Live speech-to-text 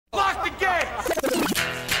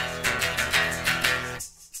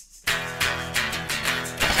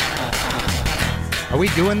Are we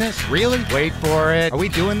doing this? Really? Wait for it. Are we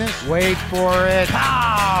doing this? Wait for it.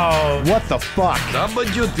 Pow! What the fuck?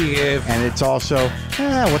 WTF. And it's also,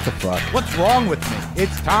 what the fuck? What's wrong with me?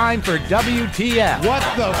 It's time for WTF. What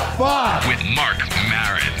the fuck? With Marc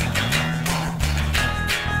Maron.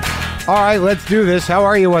 All right, let's do this. How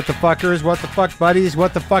are you, what the fuckers? What the fuck buddies?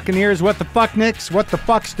 What the fucking ears? What the fuck nicks? What the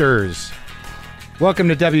fucksters? Welcome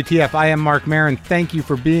to WTF. I am Marc Maron. Thank you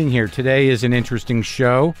for being here. Today is an interesting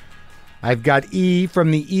show. I've got E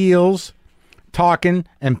from the Eels talking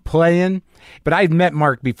and playing. But I've met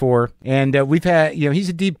Marc before, and we've had, he's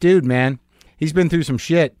a deep dude, man. He's been through some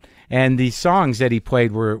shit, and the songs that he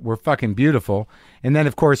played were fucking beautiful. And then,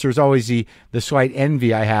 of course, there's always the slight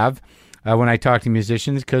envy I have when I talk to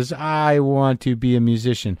musicians, because I want to be a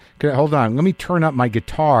musician. Hold on, let me turn up my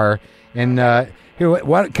guitar, and here,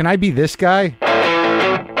 what can I be this guy?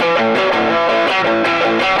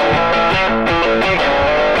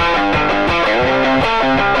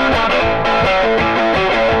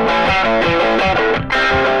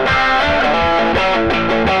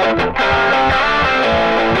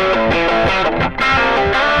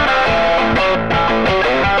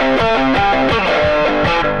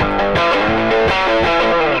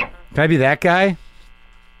 Can I be that guy?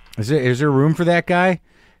 Is there room for that guy?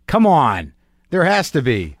 Come on. There has to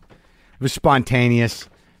be. It was spontaneous.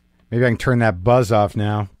 Maybe I can turn that buzz off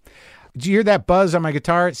now. Did you hear that buzz on my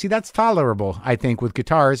guitar? See, that's tolerable, I think, with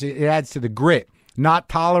guitars. It adds to the grit. Not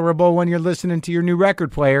tolerable when you're listening to your new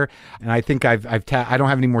record player. And I think I don't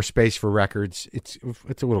have any more space for records. It's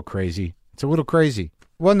a little crazy. It's a little crazy.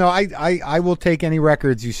 Well, no, I will take any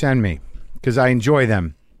records you send me because I enjoy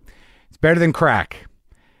them. It's better than crack.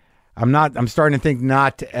 I'm starting to think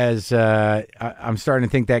I'm starting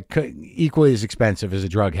to think that equally as expensive as a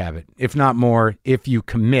drug habit, if not more. If you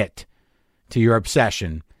commit to your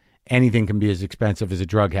obsession, anything can be as expensive as a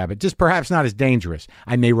drug habit, just perhaps not as dangerous.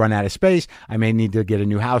 I may run out of space. I may need to get a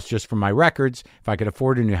new house just for my records. If I could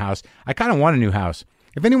afford a new house, I kind of want a new house.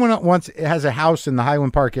 If anyone has a house in the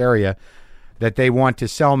Highland Park area that they want to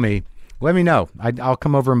sell me, let me know. I'll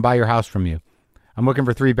come over and buy your house from you. I'm looking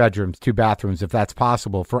for 3 bedrooms, 2 bathrooms, if that's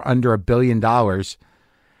possible, for under $1 billion.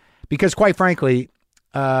 Because quite frankly,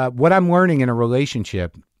 what I'm learning in a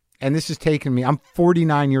relationship, and this has taken me, I'm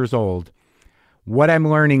 49 years old. What I'm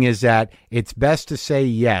learning is that it's best to say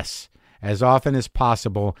yes as often as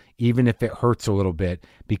possible, even if it hurts a little bit,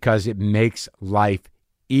 because it makes life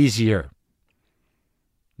easier.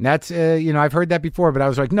 And that's, I've heard that before, but I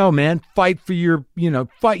was like, no, man, fight for your,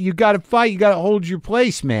 fight. You got to fight. You got to hold your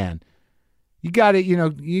place, man. You got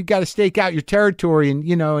to stake out your territory and,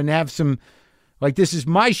 and have some, like, this is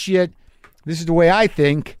my shit. This is the way I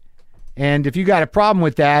think. And if you got a problem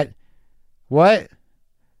with that, what?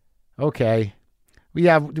 Okay.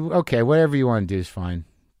 Yeah, okay, whatever you want to do is fine.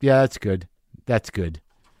 Yeah, that's good. That's good.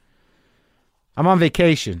 I'm on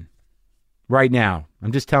vacation right now.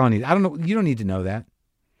 I'm just telling you. I don't know. You don't need to know that.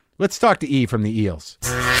 Let's talk to E from the Eels.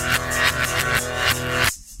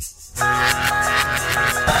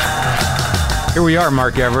 Here we are,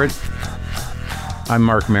 Oliver Everett. I'm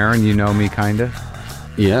Marc Maron. You know me, kinda.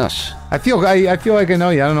 Yes. I feel like I know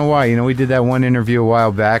you. I don't know why. We did that one interview a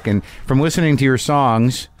while back, and from listening to your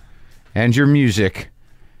songs and your music,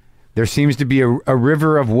 there seems to be a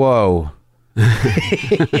river of woe.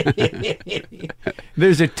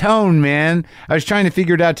 There's a tone, man. I was trying to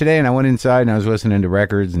figure it out today, and I went inside and I was listening to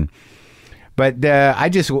records, but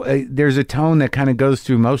there's a tone that kind of goes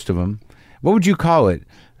through most of them. What would you call it?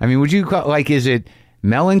 I mean, would you call, is it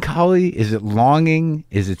melancholy? Is it longing?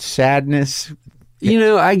 Is it sadness?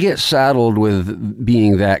 I get saddled with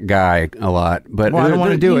being that guy a lot, but I don't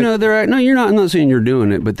want to do it. No, you're not. I'm not saying you're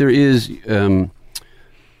doing it, but there is. To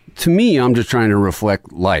me, I'm just trying to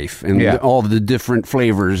reflect life and all the different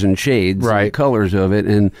flavors and shades, and colors of it,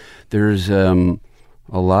 and there's a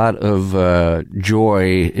lot of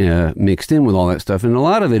joy mixed in with all that stuff, and a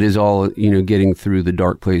lot of it is all getting through the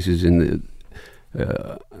dark places in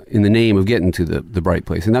the name of getting to the bright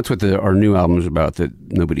place. And that's what our new album is about, that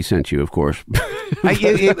nobody sent you, of course.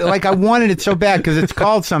 I wanted it so bad because it's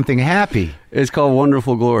called something happy. It's called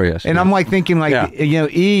Wonderful Glorious. And I'm thinking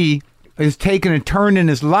E is taking a turn in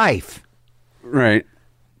his life. Right.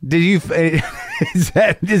 Did you, is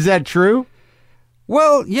that true?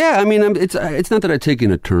 Well, yeah, I mean, it's not that I've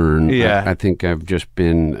taken a turn. Yeah. I think I've just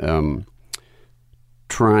been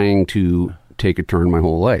trying to take a turn my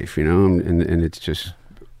whole life, and it's just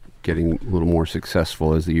getting a little more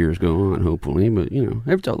successful as the years go on, hopefully. But,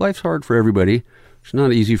 life's hard for everybody. It's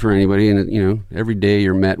not easy for anybody. And, every day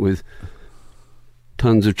you're met with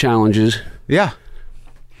tons of challenges. Yeah.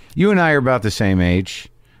 You and I are about the same age.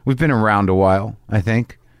 We've been around a while, I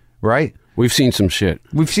think. Right? We've seen some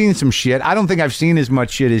shit. I don't think I've seen as much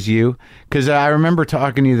shit as you, because I remember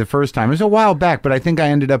talking to you the first time. It was a while back, but I think I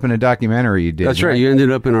ended up in a documentary you did. That's right. You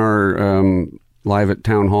ended up in our Live at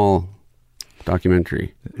Town Hall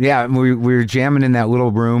documentary. Yeah, we were jamming in that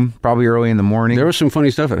little room, probably early in the morning. There was some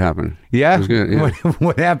funny stuff that happened. Yeah? It was good. Yeah.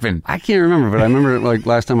 What happened? I can't remember, but I remember like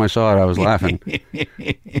last time I saw it, I was laughing.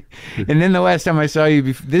 And then the last time I saw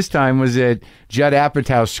you this time was at Judd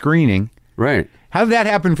Apatow screening. Right. How did that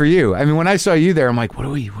happen for you? I mean, when I saw you there, I'm like, why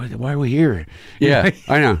are we here? Yeah,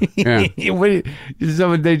 I know. Yeah.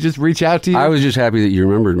 They just reach out to you? I was just happy that you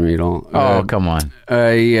remembered me at all. Oh, come on.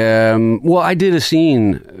 I did a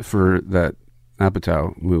scene for that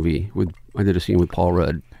Apatow movie. I did a scene with Paul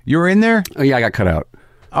Rudd. You were in there? Oh, yeah, I got cut out.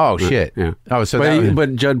 Oh, shit. Yeah. Oh, so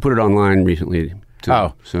but Judd put it online recently.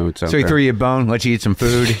 Too, so it's out so he there. threw you a bone, let you eat some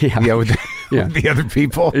food, with the other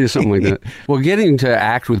people, something like that. Well, getting to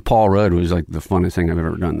act with Paul Rudd was like the funnest thing I've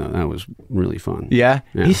ever done. Though that was really fun. Yeah.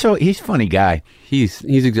 He's a funny guy. He's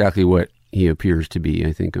exactly what he appears to be.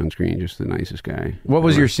 I think on screen, just the nicest guy. What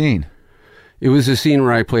was your scene? It was a scene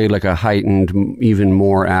where I played like a heightened, even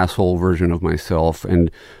more asshole version of myself,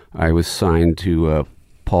 and I was signed to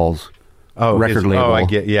Paul's record label. Oh, I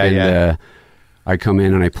get, yeah. I come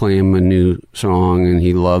in and I play him a new song, and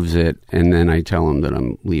he loves it, and then I tell him that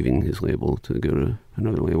I'm leaving his label to go to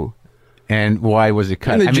another label. And why was it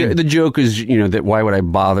cut? The joke is, that why would I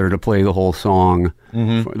bother to play the whole song?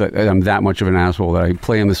 That I'm that much of an asshole that I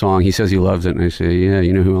play him the song. He says he loves it, and I say, yeah,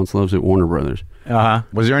 you know who else loves it? Warner Brothers.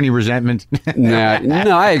 Was there any resentment?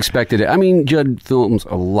 No, I expected it. I mean, Judd films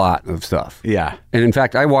a lot of stuff. Yeah. And in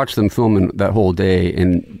fact, I watched them film that whole day,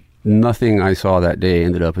 and nothing I saw that day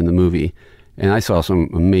ended up in the movie. And I saw some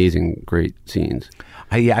amazing, great scenes.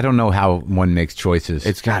 I don't know how one makes choices.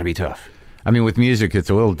 It's got to be tough. I mean, with music,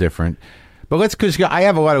 it's a little different. But because I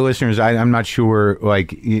have a lot of listeners, I'm not sure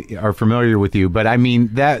are familiar with you. But I mean,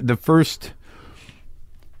 that the first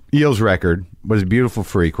Eels record was Beautiful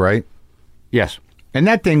Freak, right? Yes. And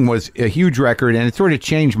that thing was a huge record, and it sort of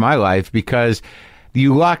changed my life because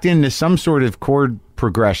you locked into some sort of chord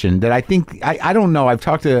progression that I think, I don't know, I've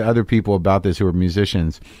talked to other people about this who are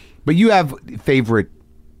musicians, but you have favorite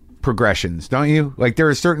progressions, don't you? Like there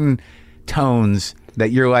are certain tones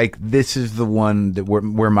that you're like, this is the one that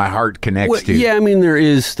where my heart connects to. Yeah, I mean, there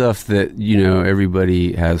is stuff that,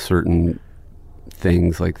 everybody has certain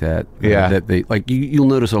things like that. Yeah. That they, like, you'll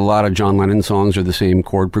notice a lot of John Lennon songs are the same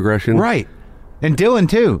chord progression. Right. And Dylan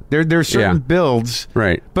too. There's certain builds,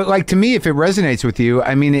 right? But like to me, if it resonates with you,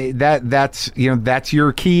 I mean that's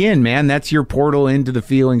your key in, man. That's your portal into the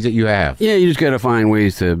feelings that you have. Yeah, you just got to find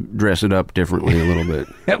ways to dress it up differently a little bit.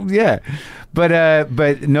 Yeah,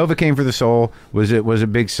 but Nova Came for the Soul was a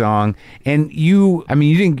big song, and you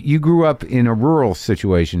grew up in a rural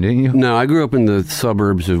situation, didn't you? No, I grew up in the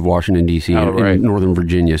suburbs of Washington D.C. in Northern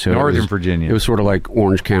Virginia. So Virginia. It was sort of like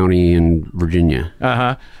Orange County in Virginia.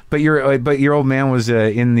 But your old man was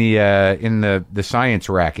in the science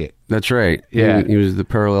racket. That's right. Yeah, he was the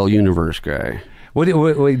parallel universe guy. What do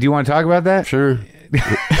you want to talk about that? Sure.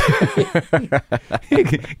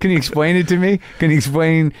 Can you explain it to me? Can you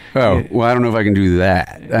explain? Oh, well, I don't know if I can do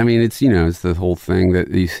that. I mean, it's it's the whole thing that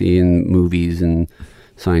you see in movies and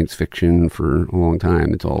science fiction for a long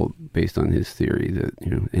time. It's all based on his theory that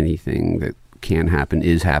anything that can happen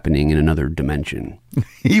is happening in another dimension.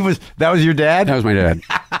 That was your dad? That was my dad.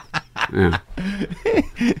 Yeah.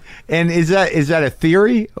 And is that a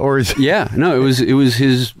theory or is no, it was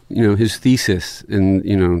his his thesis in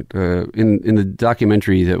in the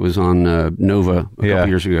documentary that was on Nova a couple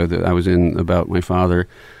years ago that I was in about my father.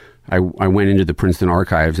 I went into the Princeton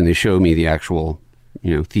archives and they showed me the actual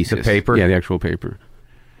thesis, the paper. Yeah, the actual paper.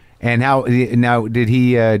 And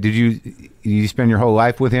did you spend your whole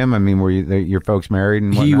life with him? I mean, were your folks married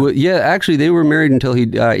and whatnot? Actually they were married until he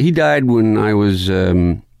died. He died when I was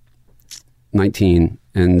 19,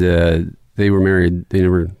 and they were married. They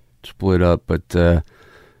never split up, but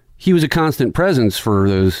he was a constant presence for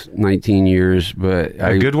those 19 years. But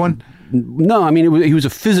a good one? No, I mean he was a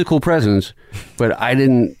physical presence, but I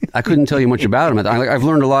couldn't tell you much about him. I've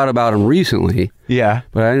learned a lot about him recently. Yeah,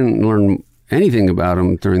 but I didn't learn anything about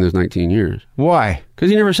him during those 19 years. Why? Because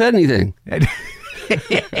he never said anything.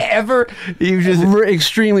 Ever? You just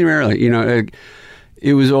extremely rarely.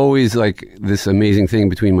 It was always like this amazing thing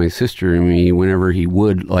between my sister and me whenever he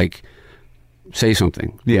would say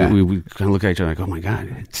something. Yeah. We would kind of look at each other like, oh my God.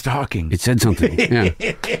 It's talking. It said something. Yeah.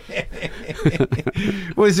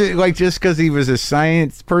 Was it just because he was a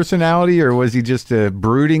science personality or was he just a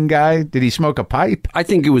brooding guy? Did he smoke a pipe? I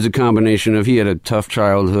think it was a combination of he had a tough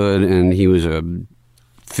childhood and he was a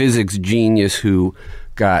physics genius who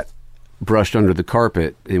got brushed under the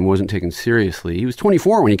carpet and wasn't taken seriously. He was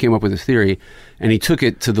 24 when he came up with his theory, and he took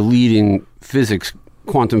it to the leading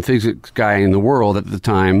quantum physics guy in the world at the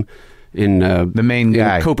time in the main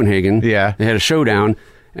guy in Copenhagen. Yeah. They had a showdown,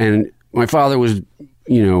 and my father was,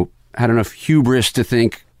 had enough hubris to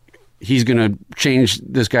think he's going to change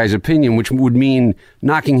this guy's opinion, which would mean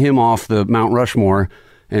knocking him off the Mount Rushmore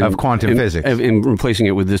of quantum physics and replacing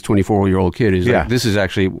it with this 24-year-old kid. He's like, this is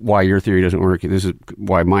actually why your theory doesn't work. This is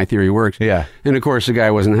why my theory works. Yeah. And of course, the guy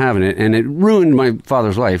wasn't having it, and it ruined my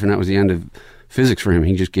father's life, and that was the end of physics for him.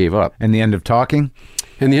 He just gave up. And the end of talking?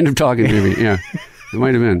 And the end of talking, maybe, yeah. It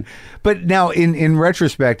might have been. But now, in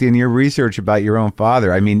retrospect, in your research about your own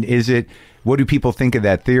father, I mean, what do people think of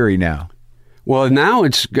that theory now? Well, now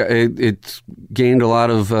it's gained a lot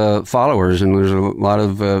of followers, and there's a lot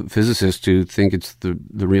of physicists who think it's the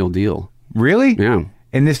real deal. Really? Yeah.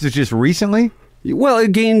 And this is just recently? Well,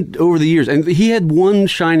 it gained over the years. And he had one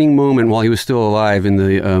shining moment while he was still alive in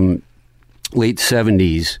the late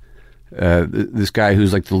 70s. This guy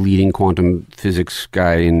who's like the leading quantum physics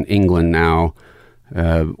guy in England now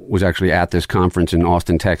was actually at this conference in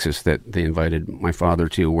Austin, Texas that they invited my father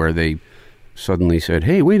to, where they suddenly said,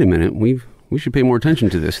 hey, wait a minute, we should pay more attention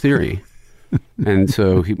to this theory. And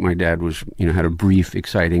so my dad was, had a brief,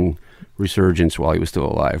 exciting resurgence while he was still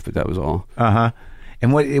alive, but that was all. Uh-huh.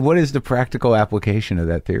 And what is the practical application of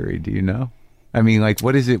that theory? Do you know? I mean, like,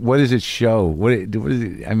 what does it show? What is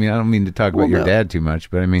it? I mean, I don't mean to talk about your dad too much,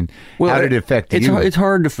 but I mean, how did it affect you? It's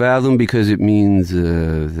hard to fathom because it means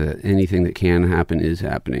that anything that can happen is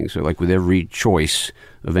happening. So, like, with every choice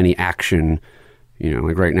of any action,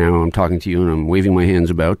 like right now, I'm talking to you and I'm waving my hands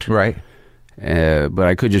about. Right. But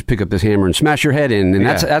I could just pick up this hammer and smash your head in, and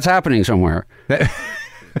that's happening somewhere.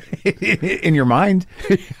 In your mind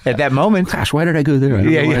at that moment. Gosh, why did I go there? I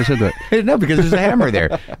don't know why I said that. No, because there's a hammer there.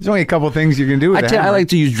 There's only a couple of things you can do with a hammer. I like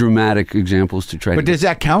to use dramatic examples to try does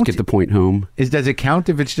that count? Get the point home. Does it count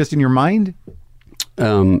if it's just in your mind?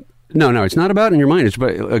 No, it's not about in your mind. It's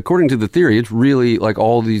about, according to the theory, it's really like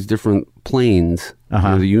all these different planes.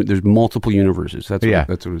 Uh-huh. There's multiple universes. That's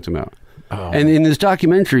what it's about. Oh. And in this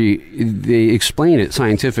documentary, they explain it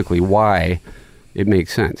scientifically why it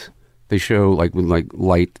makes sense. They show, like with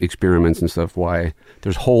light experiments and stuff, why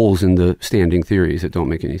there's holes in the standing theories that don't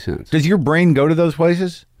make any sense. Does your brain go to those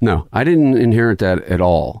places? No, I didn't inherit that at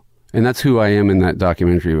all. And that's who I am in that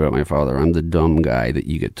documentary about my father. I'm the dumb guy that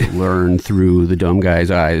you get to learn through the dumb guy's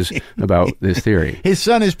eyes about this theory. His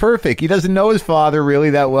son is perfect. He doesn't know his father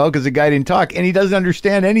really that well because the guy didn't talk, and he doesn't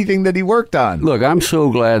understand anything that he worked on. Look, I'm so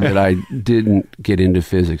glad that I didn't get into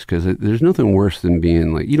physics, because there's nothing worse than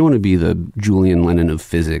being like, you don't want to be the Julian Lennon of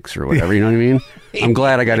physics or whatever, you know what I mean? I'm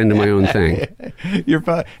glad I got into my own thing.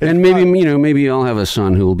 And maybe I'll have a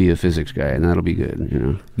son who will be a physics guy, and that'll be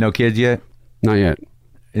good, No kids yet? Not yet.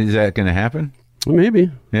 Is that going to happen? Well, maybe.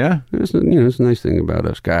 Yeah. It's a nice thing about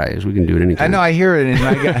us guys. We can do it anytime. I know. I hear it,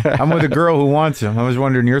 and I'm with a girl who wants him. I was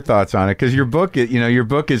wondering your thoughts on it, because your book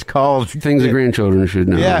is called Things the Grandchildren Should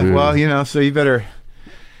Know. Yeah. Well, so you better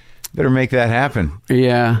make that happen.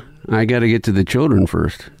 Yeah. I got to get to the children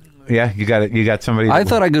first. Yeah, you got somebody. I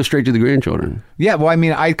thought I'd go straight to the grandchildren. Yeah, well, I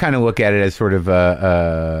mean, I kind of look at it as sort of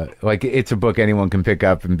like it's a book anyone can pick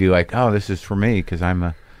up and be like, oh, this is for me because I'm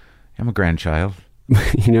a grandchild.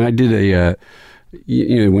 I did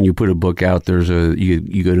when you put a book out, there's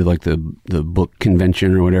you go to like the book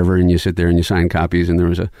convention or whatever, and you sit there and you sign copies, and there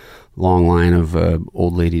was a long line of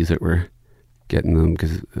old ladies that were getting them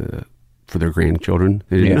because for their grandchildren.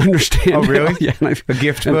 They didn't understand. Oh, really? Yeah, a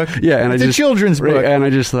gift book? Yeah, it's a children's book. And I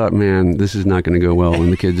just thought, man, this is not going to go well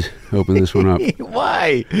when the kids open this one up.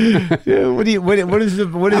 Why? What is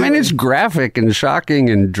I mean, it's graphic and shocking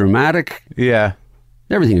and dramatic. Yeah.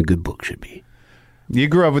 Everything a good book should be. You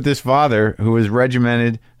grew up with this father who was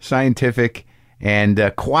regimented, scientific,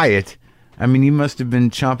 and quiet. I mean, you must have been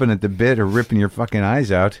chomping at the bit or ripping your fucking eyes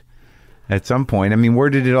out at some point. I mean, where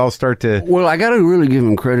did it all start to... Well, I got to really give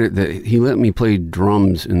him credit that he let me play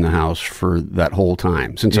drums in the house for that whole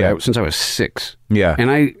time, since I was 6. Yeah. And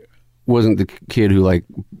I wasn't the kid who,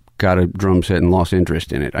 got a drum set and lost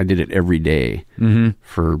interest in it. I did it every day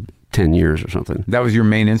for 10 years or something. That was your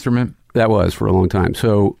main instrument? That was, for a long time.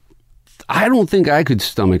 So I don't think I could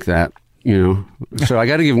stomach that, So I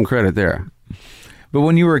got to give him credit there. But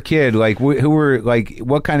when you were a kid,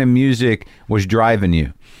 what kind of music was driving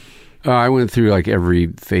you? I went through every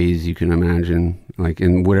phase you can imagine,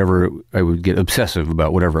 in whatever, I would get obsessive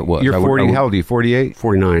about whatever it was. You're 40, how old are you, 48?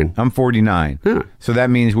 49. I'm 49. Yeah. So that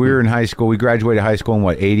means we were in high school. We graduated high school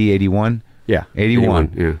in 80, 81? Yeah.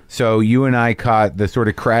 81. Yeah. So you and I caught the sort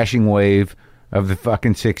of crashing wave of the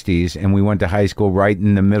fucking 60s, and we went to high school right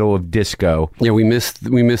in the middle of disco. Yeah, we missed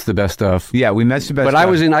the best stuff. Yeah, we missed the best but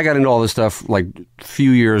stuff. I got into all this stuff like a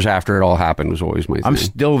few years after it all happened was always my thing. I'm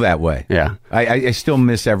still that way. Yeah. I still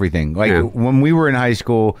miss everything. Like when we were in high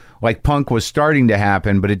school, like punk was starting to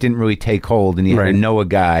happen, but it didn't really take hold, and you had to know a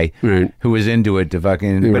guy who was into it to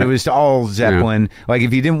fucking, but it was all Zeppelin. Like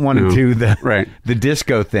if you didn't want to do the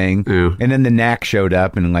disco thing, and then the Knack showed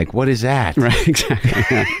up and like, what is that? Right,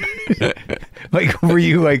 exactly. Like were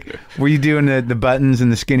you doing the buttons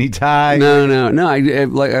and the skinny tie? No.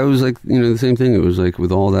 I was like, the same thing. It was like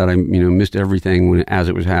with all that, I missed everything as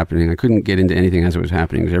it was happening. I couldn't get into anything as it was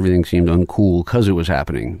happening because everything seemed uncool because it was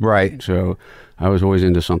happening. Right. So I was always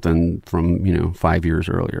into something from 5 years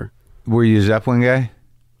earlier. Were you a Zeppelin guy?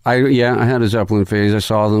 I had a Zeppelin phase. I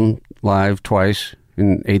saw them live twice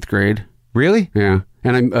in 8th grade. Really? Yeah.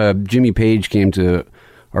 And Jimmy Page came to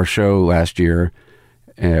our show last year.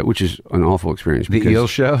 Which is an awful experience. The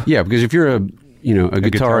Eels show? Yeah, because if you're a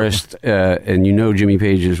guitarist and Jimmy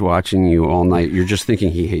Page is watching you all night, you're just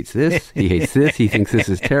thinking he hates this, he hates this, he thinks this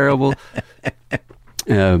is terrible.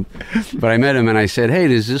 But I met him and I said, hey,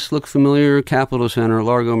 does this look familiar? Capitol Center,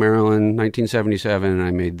 Largo, Maryland, 1977. And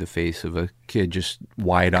I made the face of a kid just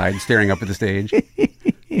wide-eyed staring up at the stage.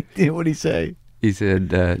 What did he say? He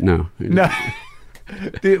said, no. No.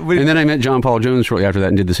 And then I met John Paul Jones shortly after that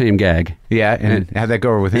and did the same gag. Yeah, and how'd that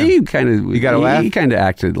go over with him? You got a laugh? He kind of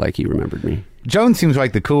acted like he remembered me. Jones seems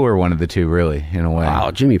like the cooler one of the two, really, in a way.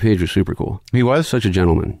 Wow, Jimmy Page was super cool. He was? Such a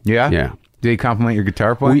gentleman. Yeah? Yeah. Did he compliment your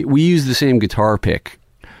guitar playing? We used the same guitar pick.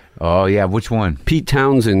 Oh, yeah, which one? Pete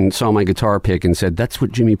Townsend saw my guitar pick and said, that's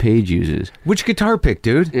what Jimmy Page uses. Which guitar pick,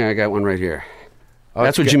 dude? Yeah, I got one right here.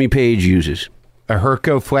 That's what Jimmy Page uses. A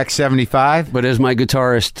Herco Flex 75? But as my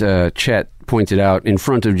guitarist, Chet, pointed out in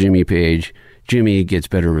front of Jimmy Page, Jimmy gets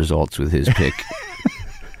better results with his pick.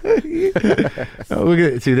 Oh, look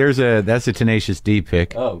at it. See, that's a Tenacious D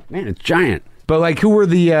pick. Oh, man, it's giant. But like, who were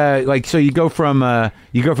the so you go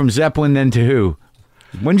from Zeppelin then to who?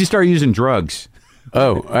 When did you start using drugs?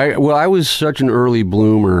 Oh, I was such an early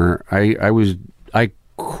bloomer. I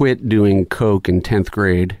quit doing coke in 10th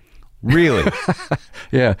grade. Really?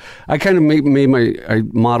 Yeah. I kind of I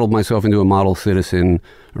modeled myself into a model citizen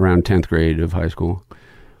around 10th grade of high school.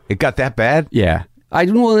 It got that bad? Yeah. It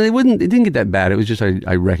didn't get that bad. It was just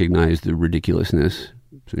I recognized the ridiculousness.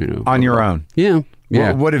 On your own? Yeah.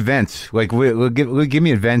 Yeah. What events? Like, give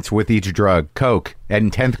me events with each drug. Coke in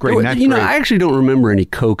 10th grade, 9th grade. I actually don't remember any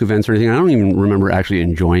Coke events or anything. I don't even remember actually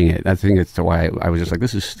enjoying it. I think that's why I was just like,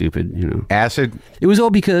 this is stupid, Acid? It was all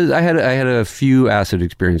because I had a few acid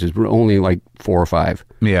experiences, but only like 4 or 5.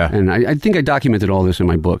 Yeah. And I think I documented all this in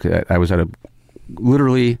my book. I was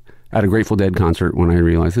literally at a Grateful Dead concert when I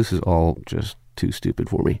realized this is all just too stupid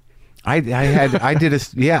for me. I had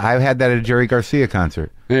that at a Jerry Garcia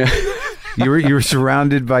concert. Yeah. You were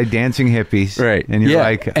surrounded by dancing hippies, right? And you're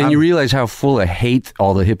like, and you realize how full of hate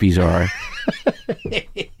all the hippies are.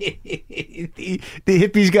 the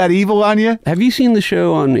hippies got evil on you. Have you seen the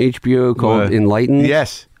show on HBO called Enlightened?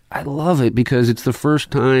 Yes, I love it because it's the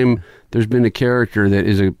first time there's been a character that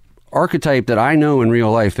is a archetype that I know in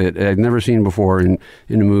real life that I've never seen before in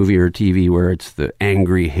a movie or TV, where it's the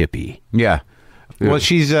angry hippie. Yeah. Well,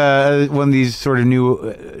 she's one of these sort of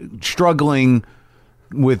new struggling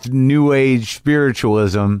with new age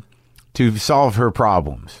spiritualism to solve her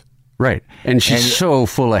problems. Right. And she's so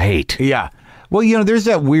full of hate. Yeah. Well, there's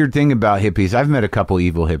that weird thing about hippies. I've met a couple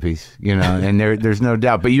evil hippies, and there's no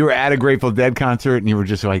doubt. But you were at a Grateful Dead concert and you were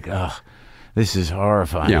just like, ugh, this is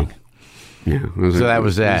horrifying. Yeah. Yeah. So that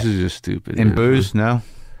was that. This is just stupid. And booze? No?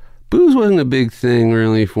 Booze wasn't a big thing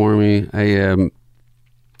really for me.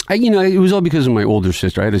 It was all because of my older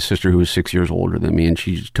sister. I had a sister who was 6 years older than me, and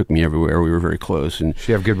she just took me everywhere. We were very close. And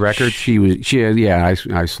she have good records?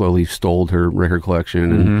 I slowly stole her record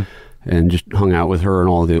collection and just hung out with her and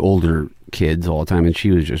all the older kids all the time. And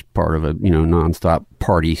she was just part of a nonstop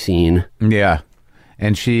party scene. Yeah,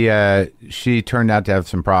 and she turned out to have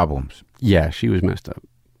some problems. Yeah, she was messed up.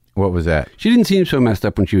 What was that? She didn't seem so messed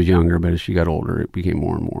up when she was younger, but as she got older, it became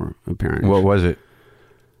more and more apparent. What was it?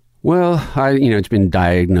 Well, it's been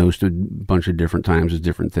diagnosed a bunch of different times as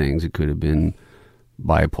different things. It could have been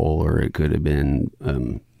bipolar. It could have been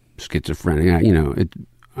schizophrenic.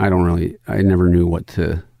 I never knew what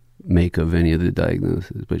to make of any of the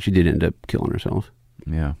diagnoses, but she did end up killing herself.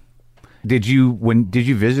 Yeah. Did you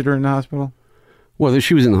visit her in the hospital? Well,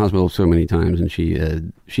 she was in the hospital so many times, and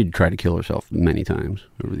she'd tried to kill herself many times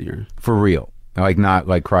over the years. For real? Like, not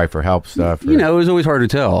like cry for help stuff? Or... it was always hard to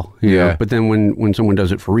tell. Yeah. But then when someone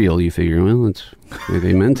does it for real, you figure, well,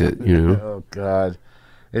 they meant it, Oh, God.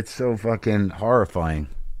 It's so fucking horrifying.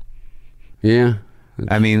 Yeah.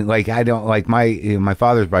 I mean, like, I don't like my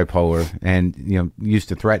father's bipolar, and used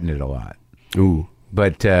to threaten it a lot. Ooh.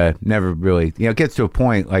 But never really, it gets to a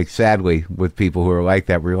point, like, sadly, with people who are like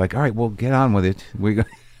that, where you're like, all right, well, get on with it.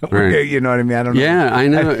 Right. You know what I mean? I don't know. Yeah, I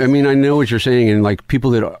know. I mean, I know what you're saying, and like people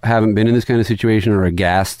that haven't been in this kind of situation are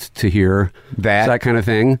aghast to hear that kind of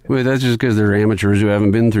thing. Well, that's just because they're amateurs who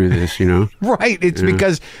haven't been through this, Right. It's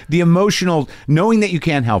because the emotional, knowing that you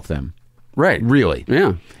can't help them. Right. Really.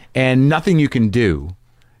 Yeah. And nothing you can do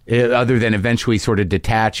other than eventually sort of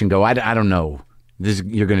detach and go, I don't know.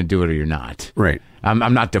 You're going to do it or you're not. Right.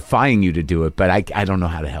 I'm not defying you to do it, but I don't know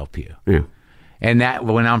how to help you. Yeah. And that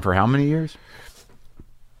went on for how many years?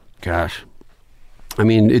 Gosh. I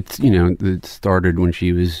mean, it started when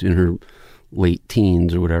she was in her late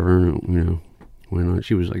teens or whatever. Why not?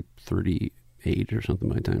 She was like 38 or something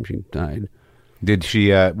by the time she died. Did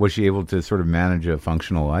she, was she able to sort of manage a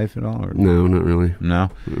functional life at all? Or? No, not really.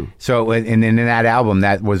 No? So, and in that album,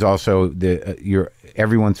 that was also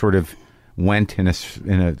everyone sort of went in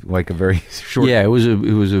a like a very short. Yeah, it was a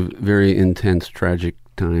very intense, tragic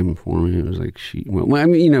time for me. It was like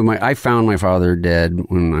I found my father dead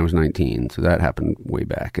when I was 19, so that happened way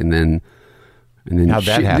back, and then how'd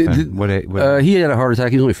that happen? What he had a heart attack.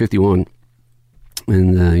 He was only 51,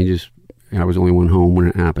 and I was only one home when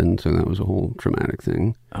it happened, so that was a whole traumatic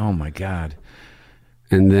thing. Oh my God!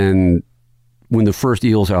 And then when the first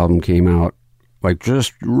Eels album came out, like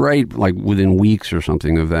just right, like within weeks or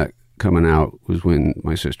something of that coming out, was when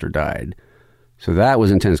my sister died. So that was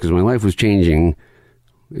intense because my life was changing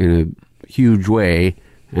in a huge way,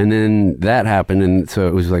 and then that happened, and so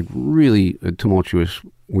it was like really a tumultuous,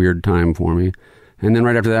 weird time for me. And then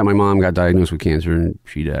right after that, my mom got diagnosed with cancer, and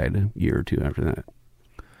she died a year or two after that.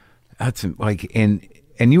 That's like, and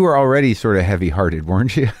you were already sort of heavy-hearted,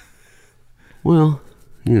 weren't you? Well,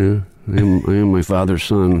 I am my father's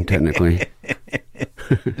son, technically.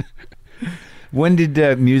 When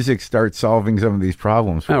did music start solving some of these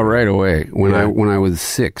problems? Oh, right away. When I was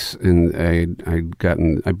 6, and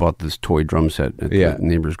I bought this toy drum set at the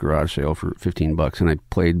neighbor's garage sale for $15, and I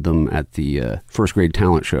played them at the first grade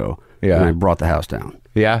talent show. Yeah, and I brought the house down.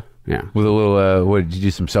 Yeah. Yeah, with a little. What did you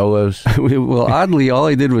do? Some solos? Well, oddly, all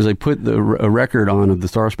I did was I put a record on of the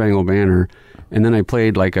Star Spangled Banner, and then I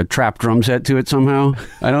played like a trap drum set to it somehow.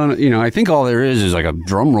 I don't, I think all there is like a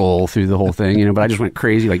drum roll through the whole thing, but I just went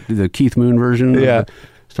crazy, like the Keith Moon version. Of the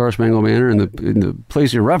Star Spangled Banner, and the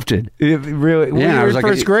place erupted. It really? When you were in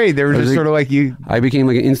first grade, they were just sort of like you. I became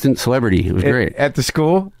like an instant celebrity. It was great at the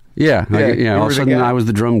school. Yeah, all of a sudden I was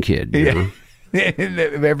the drum kid. You know?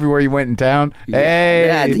 Everywhere you went in town. Hey,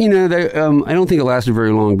 yeah, I don't think it lasted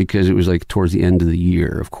very long because it was like towards the end of the year,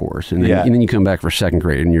 of course, and then you come back for second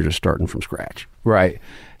grade and you're just starting from scratch. Right.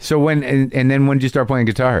 So when then when did you start playing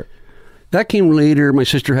guitar? That came later. My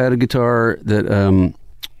sister had a guitar that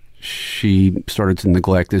she started to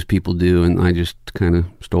neglect, as people do, and I just kind of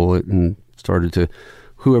stole it and started to.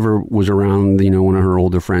 Whoever was around, one of her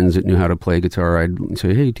older friends that knew how to play guitar, I'd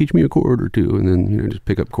say, hey, teach me a chord or two, and then, just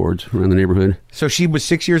pick up chords around the neighborhood. So she was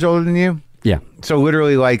 6 years older than you? Yeah. So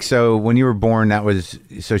literally, when you were born,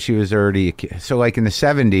 she was already a kid. So like in the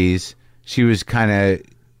 70s, she was kind of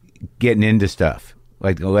getting into stuff,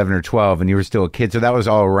 like 11 or 12, and you were still a kid. So that was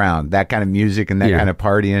all around, that kind of music and that kind of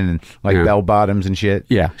partying and like bell bottoms and shit.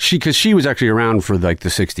 Yeah. Because she was actually around for like the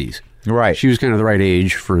 60s. Right. She was kind of the right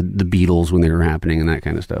age for the Beatles when they were happening and that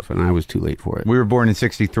kind of stuff, and I was too late for it. We were born in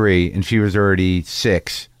 63, and she was already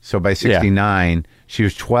 6, so by 69, she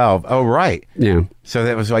was 12. Oh, right. Yeah. So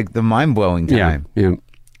that was like the mind-blowing time. Yeah.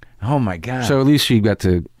 Oh, my God. So at least she got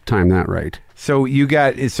to time that right. So you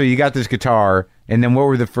got this guitar, and then what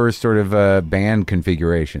were the first sort of band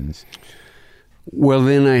configurations? Well,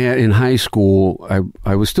 then I had in high school.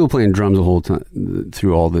 I was still playing drums the whole time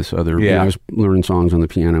through all this other. I was learning songs on the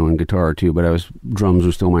piano and guitar too, but drums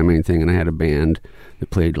was still my main thing. And I had a band that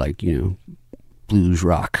played like blues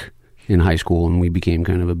rock in high school, and we became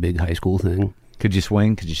kind of a big high school thing. Could you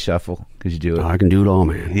swing? Could you shuffle? Could you do it? I can do it all,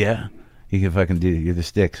 man. Yeah, you can fucking do. You're the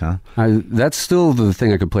sticks, huh? That's still the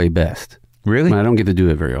thing I could play best. Really? But I don't get to do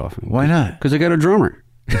it very often. Why not? Because I got a drummer.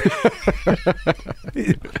 Do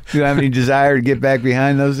you have any desire to get back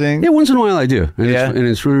behind those things? Yeah, once in a while I do. And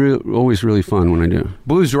it's really, always really fun when I do.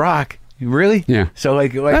 Blues rock? Really? Yeah. So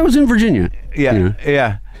like I was in Virginia. Yeah.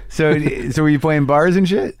 Yeah. So were you playing bars and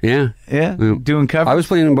shit? Yeah. Yeah. Doing covers? I was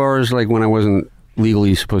playing in bars like when I wasn't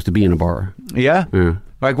legally supposed to be in a bar. Yeah? Yeah.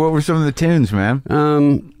 Like what were some of the tunes, man?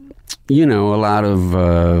 A lot of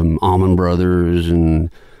Allman Brothers and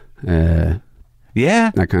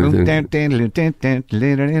yeah, that kind of thing.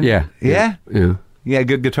 Yeah. Yeah. Yeah,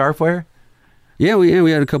 good guitar player. Yeah, we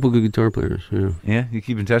had a couple good guitar players. Yeah. Yeah, you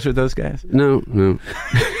keep in touch with those guys? No.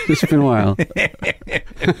 It's been a while.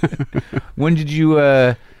 When did you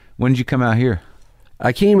come out here?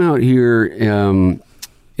 I came out here in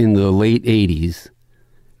the late 80s,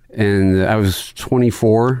 and I was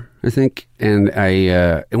 24, I think. And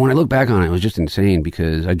and when I look back on it, it was just insane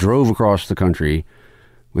because I drove across the country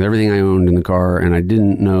with everything I owned in the car, and I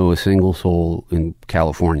didn't know a single soul in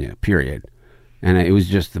California, period. And it was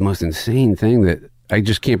just the most insane thing that I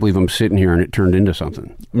just can't believe I'm sitting here and it turned into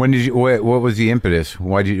something. When did you? What was the impetus?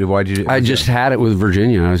 Why did you? I just had it with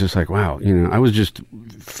Virginia. I was just like, wow, I just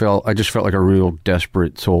felt like a real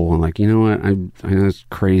desperate soul. And like, you know what? I know it's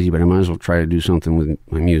crazy, but I might as well try to do something with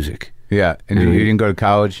my music. Yeah. And you didn't go to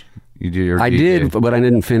college? I did, but I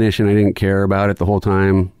didn't finish, and I didn't care about it the whole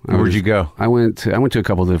time. Where'd you go? I went to a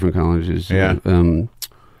couple different colleges. Yeah.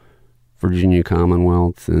 Virginia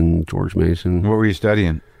Commonwealth and George Mason. What were you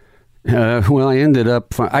studying? Well, I ended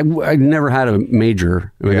up. I never had a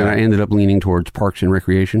major, but then I ended up leaning towards Parks and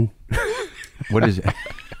Recreation. What is it?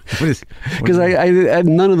 Because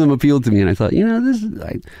none of them appealed to me, and I thought, this is.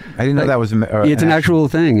 I didn't know that was. It's an actual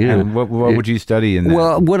thing. Yeah. And what would you study in that?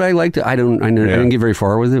 Well, what I liked, I didn't get very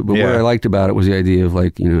far with it, but what I liked about it was the idea of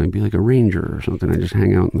like, I'd be like a ranger or something. I just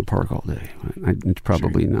hang out in the park all day. It's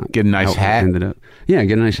probably not. Get a nice hat. Ended up. Yeah,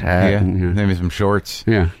 get a nice hat. Yeah. And, maybe some shorts.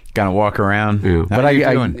 Yeah. Kind of walk around. Yeah. But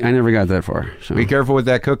I never got that far. So. Be careful with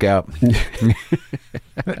that cookout.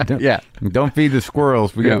 Don't feed the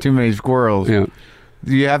squirrels. We got too many squirrels. Yeah.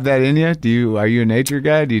 Do you have that in you? Are you a nature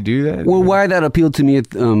guy? Do you do that? Well, why that appealed to me at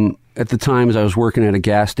the time is I was working at a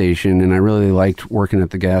gas station, and I really liked working at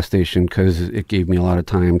the gas station because it gave me a lot of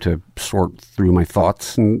time to sort through my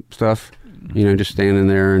thoughts and stuff. Just standing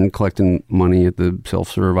there and collecting money at the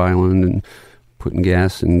self-serve island and putting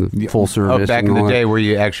gas in the full service. Oh, back in the day where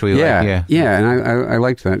you actually and I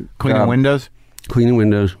liked that. Cleaning windows? Cleaning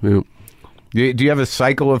windows, yeah. Do you have a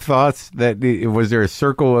cycle of thoughts? Was there a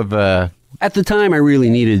circle of... At the time, I really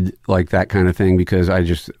needed like that kind of thing because I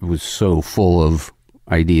just was so full of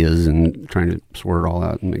ideas and trying to sort it all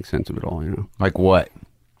out and make sense of it all, Like what?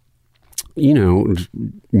 Just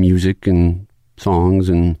music and songs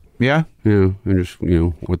and... Yeah? And just,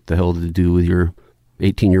 what the hell to do with your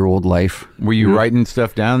 18-year-old life. Were you writing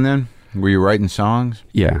stuff down then? Were you writing songs?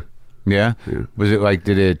 Yeah. Yeah? Was it like,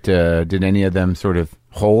 did any of them sort of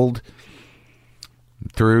hold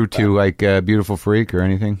through to like Beautiful Freak or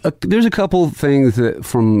anything? There's a couple things that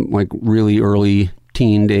from like really early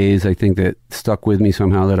teen days, I think that stuck with me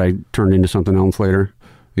somehow that I turned into something else later.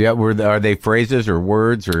 Yeah, are they phrases or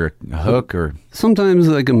words or a hook or? Sometimes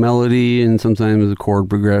like a melody and sometimes a chord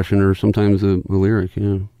progression or sometimes a lyric,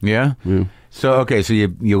 Yeah? Yeah. So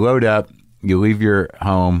you load up, you leave your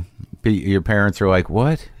home, your parents are like,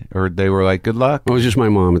 what? Or they were like, good luck? It was just my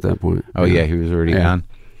mom at that point. Oh yeah, he was already gone.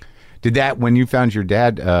 Did that, when you found your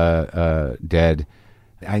dad dead,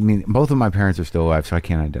 I mean, both of my parents are still alive, so I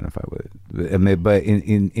can't identify with it. But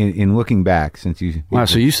in looking back, since you... Wow,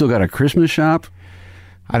 so you still got a Christmas shop?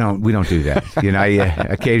 We don't do that.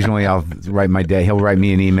 Occasionally I'll write my dad. He'll write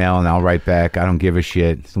me an email and I'll write back. I don't give a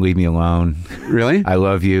shit. Just leave me alone. Really? I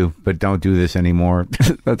love you, but don't do this anymore.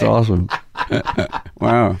 That's awesome.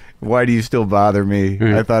 Wow. Why do you still bother me?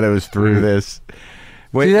 Right. I thought it was through this.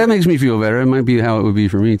 Wait, see, that makes me feel better. It might be how it would be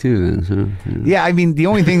for me too then. So, Yeah, I mean, the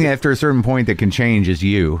only thing after a certain point that can change is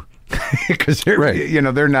you. Because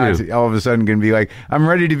they're not all of a sudden going to be like, I'm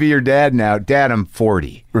ready to be your dad now. Dad, I'm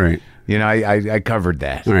 40. Right. I covered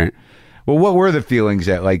that. Right. Well, what were the feelings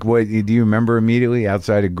that, like, what do you remember immediately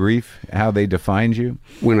outside of grief, how they defined you?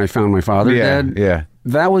 When I found my father dead? Yeah.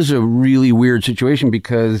 That was a really weird situation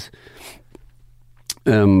because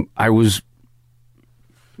I was,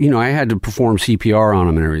 I had to perform CPR on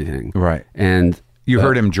him and everything. Right. And you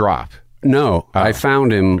heard him drop? No. Oh. I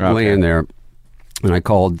found him laying there, and I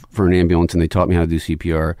called for an ambulance, and they taught me how to do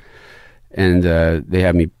CPR. And they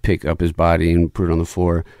had me pick up his body and put it on the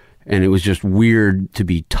floor. And it was just weird to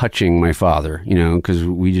be touching my father, because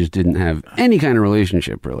we just didn't have any kind of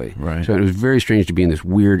relationship, really. Right. So it was very strange to be in this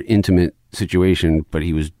weird, intimate situation, but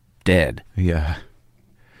he was dead. Yeah.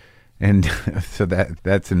 And so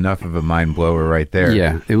that's enough of a mind blower right there.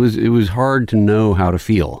 Yeah. It was hard to know how to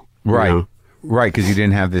feel. Right. Right, because you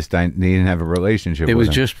didn't have you didn't have a relationship with him. It was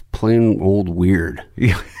just plain old weird.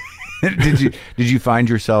 Did you find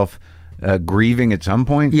yourself grieving at some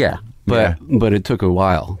point? Yeah. But it took a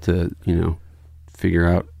while to, figure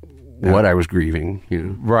out what I was grieving,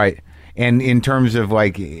 Right. And in terms of,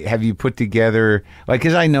 like, have you put together, like,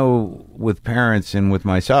 because I know with parents and with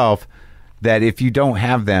myself that if you don't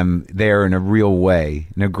have them there in a real way,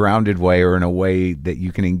 in a grounded way or in a way that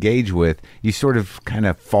you can engage with, you sort of kind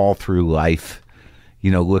of fall through life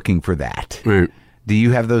looking for that. Right. Do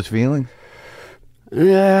you have those feelings?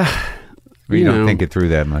 Yeah. Or you don't think it through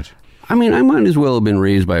that much? I mean, I might as well have been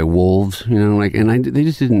raised by wolves, they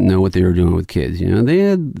just didn't know what they were doing with kids. They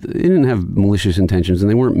didn't have malicious intentions, and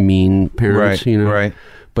they weren't mean parents, Right.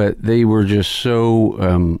 But they were just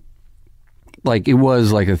so, it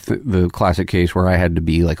was like the classic case where I had to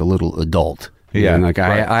be like a little adult. Yeah. And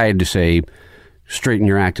I had to say, straighten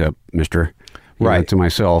your act up, mister, to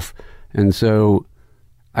myself. And so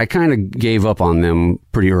I kind of gave up on them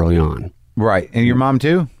pretty early on. Right. And your mom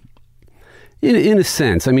too? In a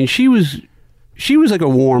sense. I mean, she was like a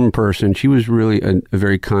warm person. She was really a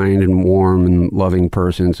very kind and warm and loving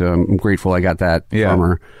person. So I'm grateful I got that from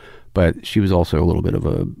her. But she was also a little bit of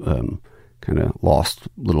a kind of lost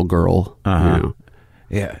little girl.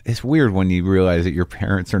 Yeah. It's weird when you realize that your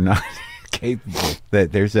parents are not capable.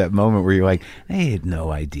 That there's that moment where you're like, they had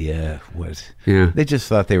no idea what. Yeah. They just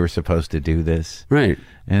thought they were supposed to do this. Right.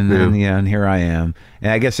 And then, and here I am.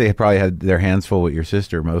 And I guess they probably had their hands full with your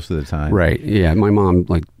sister most of the time. Right. Yeah. My mom,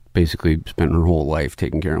 basically spent her whole life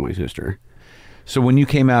taking care of my sister. So when you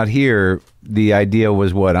came out here, the idea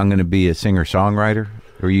was what? I'm going to be a singer-songwriter?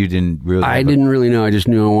 Or you didn't really? I didn't really know. I just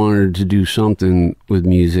knew I wanted to do something with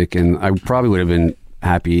music. And I probably would have been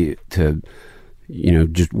happy to,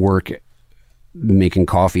 just work making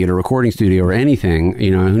coffee at a recording studio or anything.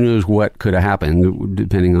 Who knows what could have happened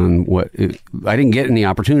depending on I didn't get any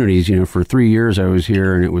opportunities. For 3 years I was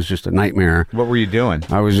here and it was just a nightmare. What were you doing?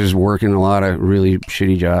 I was just working a lot of really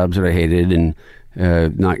shitty jobs that I hated and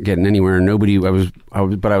not getting anywhere.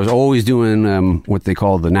 But I was always doing what they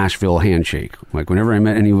call the Nashville handshake. Like whenever I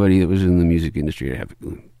met anybody that was in the music industry, I'd have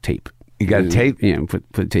tape. You got a tape? Yeah,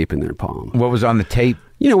 put tape in their palm. What was on the tape?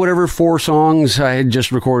 Whatever 4 songs I had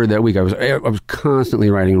just recorded that week. I was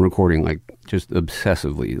constantly writing and recording, just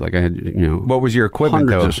obsessively. I had, What was your equipment,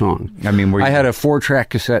 hundreds though? of songs. I mean, I had a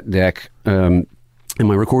 4-track cassette deck, and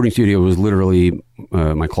my recording studio was literally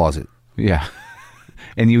my closet. Yeah.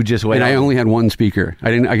 And you just wait. And I only had one speaker.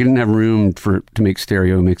 I didn't have room to make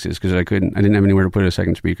stereo mixes because I didn't have anywhere to put a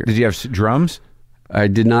second speaker. Did you have drums? I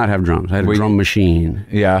did not have drums. I had a drum machine.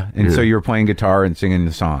 Yeah. And so you were playing guitar and singing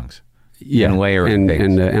the songs. Yeah, and layering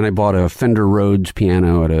things. And I bought a Fender Rhodes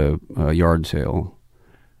piano at a yard sale,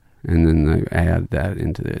 and then I added that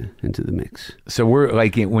into the mix. So where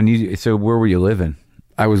were you living?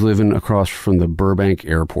 I was living across from the Burbank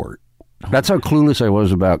airport. That's how clueless I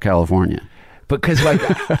was about California. Because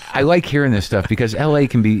I like hearing this stuff because LA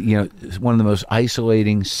can be one of the most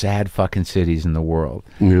isolating, sad fucking cities in the world.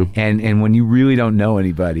 Yeah. And when you really don't know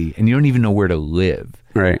anybody and you don't even know where to live.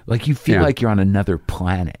 Right. You feel like you're on another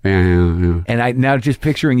planet. Yeah. And I now just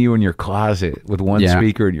picturing you in your closet with one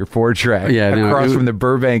speaker and your 4-track across from the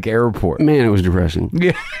Burbank airport. Man, it was depressing.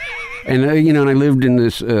 Yeah. And and I lived in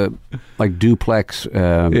this duplex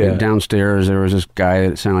downstairs. There was this guy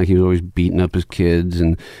that sounded like he was always beating up his kids,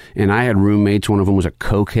 and I had roommates. One of them was a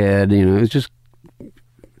cokehead. It was just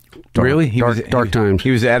dark times.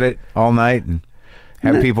 He was at it all night and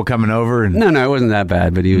had people coming over. And no, it wasn't that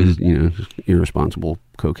bad. But he was just irresponsible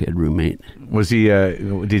cokehead roommate. Was he?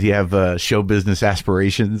 Did he have show business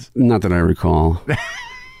aspirations? Not that I recall.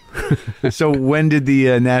 So when did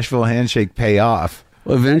the Nashville handshake pay off?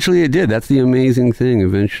 Well, eventually it did. That's the amazing thing.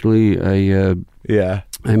 Eventually I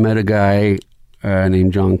met a guy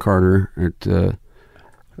named John Carter at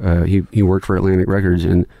he worked for Atlantic Records,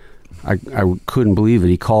 and I couldn't believe it.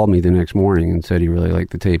 He called me the next morning and said he really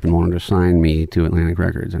liked the tape and wanted to sign me to Atlantic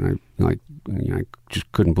Records, and I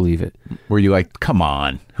just couldn't believe it. Were you like, come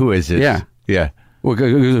on, who is this? Yeah. Well,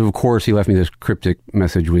 because of course he left me this cryptic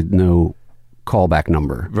message with no callback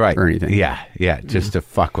number or anything. Yeah, just to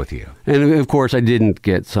fuck with you. And of course I didn't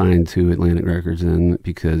get signed to Atlantic Records then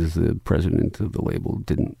because the president of the label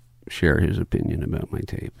didn't share his opinion about my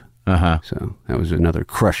tape. So that was another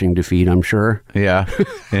crushing defeat, I'm sure. Yeah.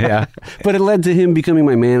 But it led to him becoming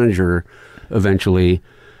my manager eventually,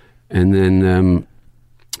 and then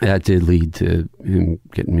that did lead to him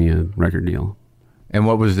getting me a record deal. And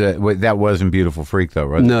what was that wasn't Beautiful Freak, though,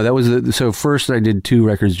 right? No, that was so first I did 2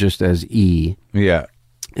 records just as E. Yeah.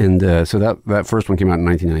 And so that first one came out in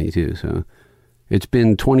 1992. So it's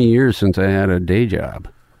been 20 years since I had a day job.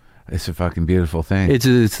 It's a fucking beautiful thing.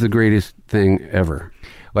 It's the greatest thing ever.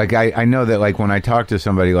 I know that when I talk to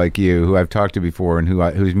somebody like you, who I've talked to before and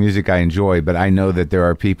whose music I enjoy, but I know that there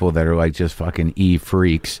are people that are just fucking E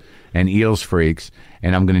freaks and Eels freaks,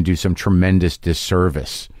 and I'm going to do some tremendous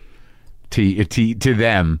disservice to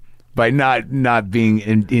them by not being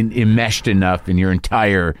enmeshed enough in your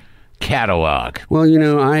entire catalog. Well,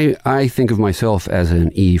 I think of myself as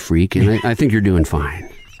an E freak, and I think you're doing fine.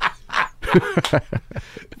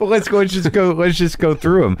 Well, let's just go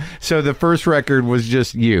through them. So the first record was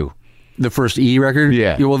just you. The first E record?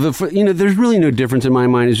 Yeah. Well, there's really no difference in my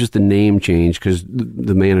mind. It's just the name change because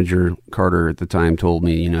the manager, Carter, at the time told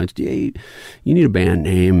me, you need a band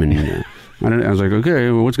name. And I was like,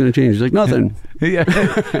 okay, well, what's going to change? He's like, nothing.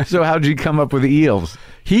 Yeah. So how'd you come up with the Eels?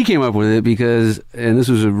 He came up with it because, and this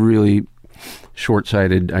was a really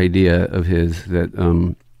short-sighted idea of his that,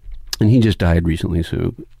 and he just died recently,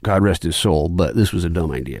 so God rest his soul, but this was a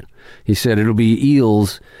dumb idea. He said it'll be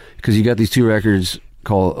Eels because you got these two records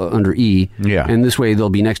called under E, and this way they'll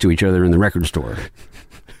be next to each other in the record store.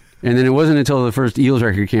 And then it wasn't until the first Eels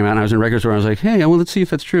record came out and I was in a record store, I was like, hey, well, let's see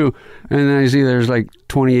if that's true. And then I see there's like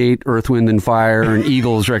 28 Earth, Wind and Fire and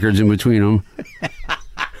Eagles records in between them.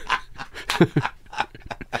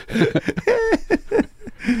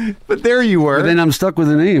 But there you were. But then I'm stuck with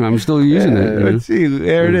the name. I'm still using it. Let's see.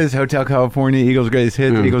 There it is. Hotel California, Eagles Greatest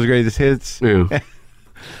Hits, Eagles Greatest Hits. Yeah.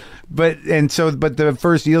 But the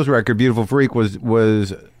first Eels record, Beautiful Freak,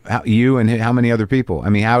 was you and how many other people? I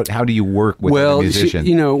mean, how do you work with a musician?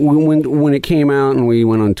 When it came out and we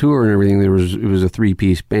went on tour and everything, it was a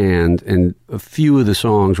 3-piece band, and a few of the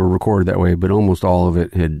songs were recorded that way, but almost all of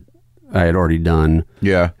it I had already done.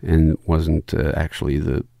 Yeah, and wasn't actually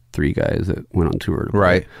the 3 guys that went on tour.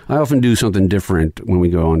 Right. I often do something different when we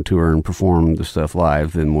go on tour and perform the stuff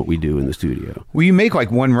live than what we do in the studio. Well, you make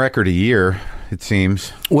like one record a year, it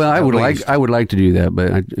seems. Well, I would like to do that,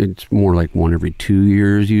 but it's more like one every 2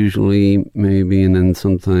 years usually, maybe, and then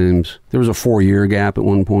sometimes there was a 4-year gap at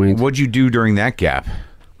one point. What'd you do during that gap?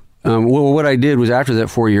 Well, what I did was after that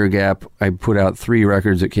 4-year gap, I put out 3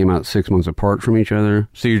 records that came out 6 months apart from each other.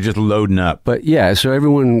 So you're just loading up. But yeah, so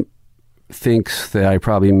everyone thinks that I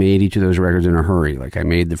probably made each of those records in a hurry. Like I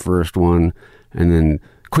made the first one and then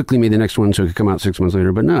quickly made the next one so it could come out 6 months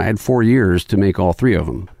later. But no, I had 4 years to make all 3 of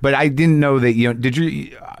them. But I didn't know that, did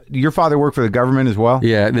your father work for the government as well?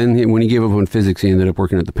 Yeah, then when he gave up on physics, he ended up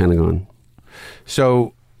working at the Pentagon.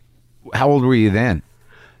 So how old were you then?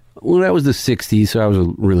 Well, that was the 60s, so I was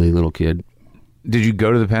a really little kid. Did you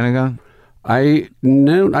go to the Pentagon? I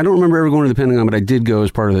don't remember ever going to the Pentagon, but I did go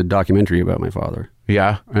as part of the documentary about my father.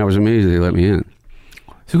 Yeah? I was amazed they let me in.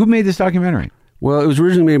 So who made this documentary? Well, it was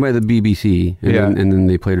originally made by the BBC, and then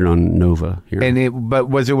they played it on Nova here. But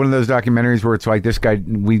was it one of those documentaries where it's like, this guy,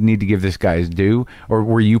 we need to give this guy his due? Or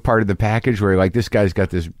were you part of the package where like, this guy's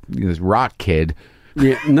got this rock kid?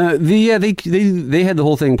 Yeah, no, they had the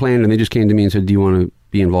whole thing planned, and they just came to me and said, do you want to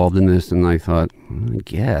be involved in this? And I thought, I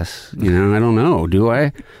guess, I don't know, do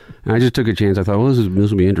I? And I just took a chance. I thought, well,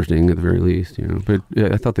 this will be interesting at the very least, But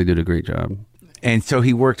I thought they did a great job. And so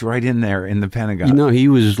he worked right in there in the Pentagon. He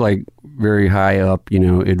was like very high up,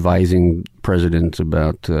 advising presidents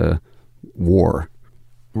about war.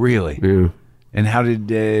 Really? Yeah. And how did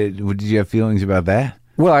you have feelings about that?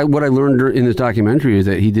 Well, what I learned in this documentary is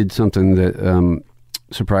that he did something that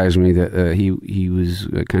surprised me. That he was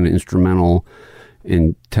kind of instrumental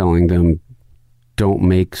in telling them, don't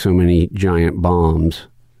make so many giant bombs.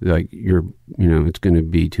 Like it's going to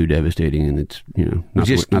be too devastating, and it's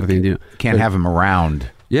nothing to do. Can't have him around.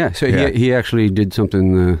 Yeah, so he actually did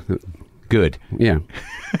something good. Yeah,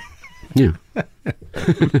 yeah.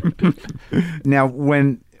 Now,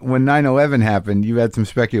 when 9/11 happened, you had some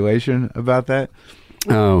speculation about that.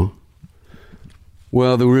 Oh,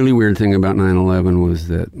 well, the really weird thing about 9/11 was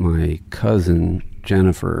that my cousin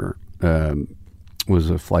Jennifer was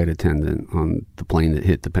a flight attendant on the plane that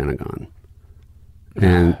hit the Pentagon.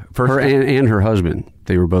 And her husband,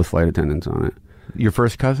 they were both flight attendants on it. Your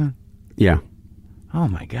first cousin? Yeah. Oh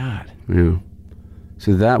my God. Yeah.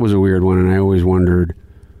 So that was a weird one, and I always wondered,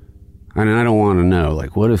 and I don't want to know,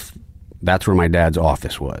 like, what if that's where my dad's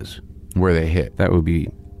office was? Where they hit? That would be,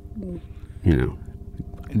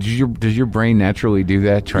 Does your brain naturally do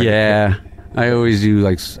that? I always do,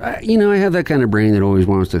 like, I have that kind of brain that always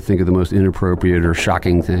wants to think of the most inappropriate or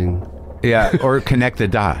shocking thing. Yeah, or connect the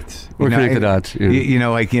dots. Connect the dots.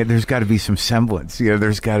 Yeah. There's got to be some semblance.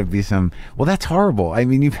 There's got to be some. Well, that's horrible. I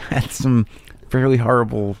mean, you've had some fairly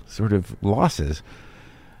horrible sort of losses.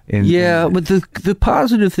 But the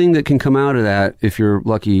positive thing that can come out of that, if you're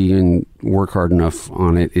lucky and work hard enough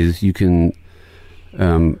on it, is you can.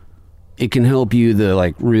 It can help you to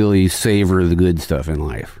like really savor the good stuff in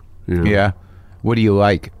life. Yeah. What do you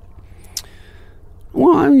like?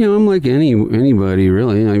 Well, I'm like anybody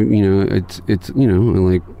really. It's I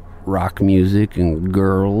like rock music and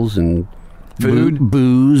girls and food,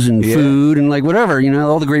 booze and food and like whatever,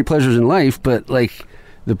 all the great pleasures in life. But like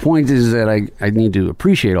the point is that I need to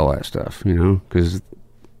appreciate all that stuff, because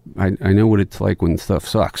I know what it's like when stuff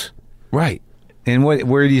sucks. Right. And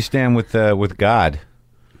where do you stand with God?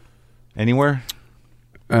 Anywhere?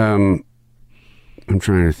 I'm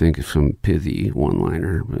trying to think of some pithy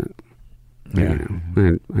one-liner, but yeah,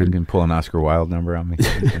 you can pull an Oscar Wilde number on me.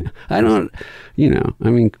 I don't, I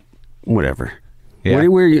mean, whatever. Yeah.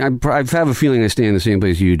 I have a feeling I stay in the same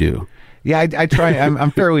place you do. Yeah, I try.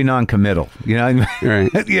 I'm fairly non-committal.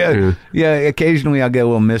 Right? Yeah. Occasionally, I'll get a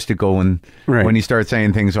little mystical when you start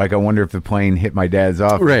saying things like, "I wonder if the plane hit my dad's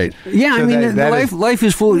office." Right. Yeah. So I mean, life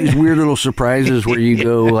is full of these weird little surprises where you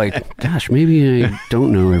go like, "Gosh, maybe I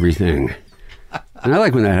don't know everything," and I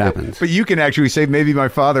like when that happens. But you can actually say, "Maybe my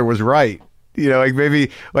father was right."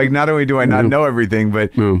 Maybe not only do I not know everything,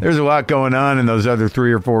 but there's a lot going on in those other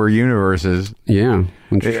 3 or 4 universes. Yeah,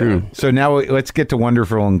 that's true. So now let's get to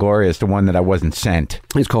Wonderful and Glorious, the one that I wasn't sent.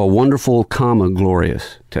 It's called Wonderful,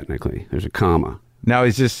 Glorious, technically. There's a comma. Now,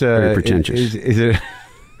 is this... very pretentious. Is it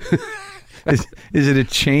is it a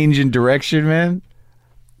change in direction, man?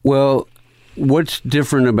 Well, what's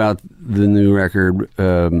different about the new record...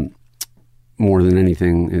 more than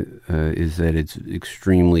anything is that it's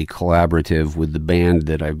extremely collaborative with the band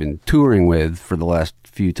that I've been touring with for the last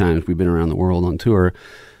few times we've been around the world on tour.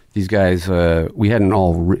 These guys,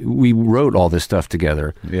 we wrote all this stuff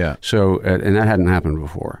together. Yeah. So, and that hadn't happened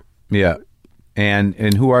before. Yeah. And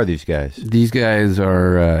who are these guys? These guys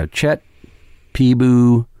are Chet,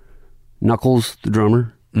 Peeboo, Knuckles, the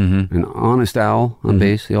drummer, and Honest Owl on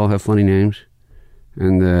bass. They all have funny names.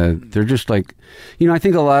 And they're just like, I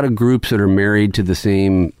think a lot of groups that are married to the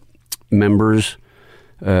same members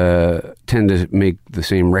tend to make the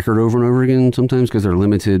same record over and over again sometimes because they're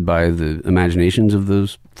limited by the imaginations of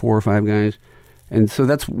those 4 or 5 guys. And so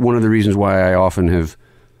that's one of the reasons why I often have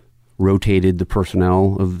rotated the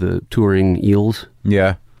personnel of the touring Eels.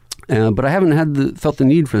 Yeah. But I haven't felt the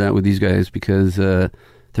need for that with these guys because they're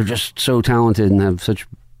just so talented and have such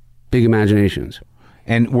big imaginations.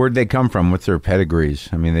 And where'd they come from? What's their pedigrees?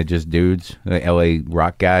 I mean, they're just dudes, L.A.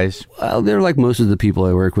 rock guys? Well, they're like most of the people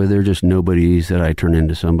I work with. They're just nobodies that I turn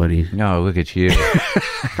into somebody. No, look at you.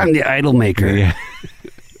 I'm the idol maker. Yeah.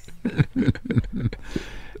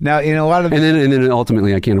 Now, a lot of... And then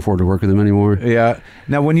ultimately I can't afford to work with them anymore. Yeah.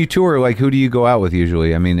 Now, when you tour, who do you go out with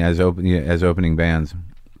usually? I mean, as opening bands?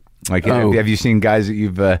 Have you seen guys that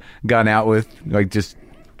you've gone out with, just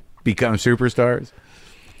become superstars?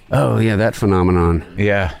 Oh, yeah, that phenomenon.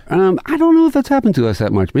 Yeah. I don't know if that's happened to us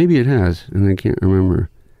that much. Maybe it has, and I can't remember.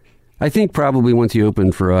 I think probably once you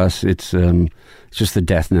open for us, it's just the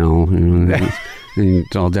death knell, and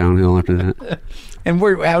it's all downhill after that. And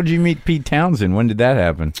how did you meet Pete Townsend? When did that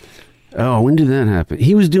happen? Oh, when did that happen?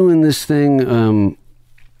 He was doing this thing,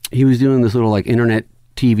 he was doing this little, internet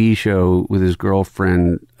TV show with his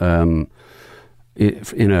girlfriend,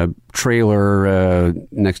 in a trailer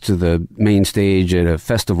next to the main stage at a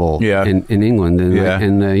festival in England,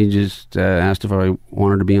 and he just asked if I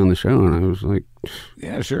wanted to be on the show, and I was like,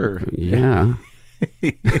 "Yeah, sure, yeah."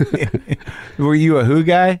 Were you a Who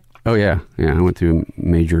guy? Oh yeah. I went through a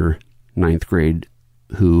major 9th grade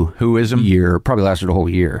Whoism year. Probably lasted a whole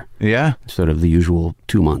year. Yeah, instead of the usual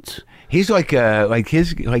 2 months. He's like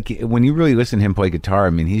when you really listen to him play guitar, I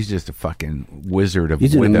mean, he's just a fucking wizard of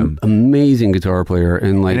rhythm. He's an amazing guitar player,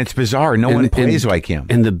 and it's bizarre. No one plays like him,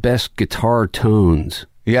 and the best guitar tones.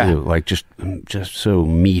 Yeah, just so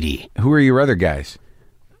meaty. Who are your other guys?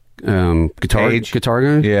 Guitar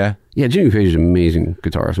guys. Yeah. Jimmy Page is an amazing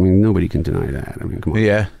guitarist. I mean, nobody can deny that. I mean, come on.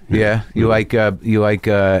 Yeah. You like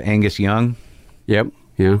Angus Young? Yep.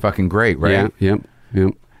 Yeah. Fucking great, right? Yeah.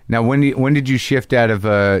 Yep. Now, when did you shift out of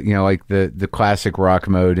the classic rock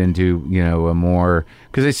mode into a more,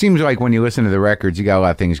 because it seems like when you listen to the records, you got a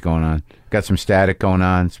lot of things going on. Got some static going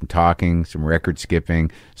on, some talking, some record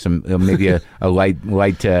skipping, some maybe a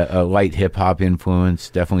light hip hop influence,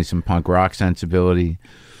 definitely some punk rock sensibility.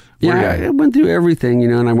 Yeah, I went through everything,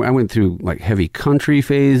 and I went through heavy country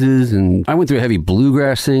phases, and I went through a heavy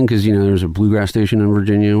bluegrass thing because there was a bluegrass station in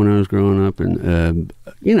Virginia when I was growing up, and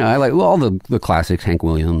I like all the classics, Hank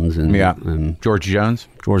Williams and George Jones.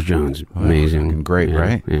 Amazing, fucking great, yeah,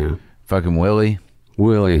 right? Yeah, fucking Willie.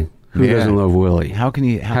 Who doesn't love Willie? How can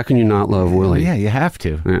you not love Willie? Yeah, you have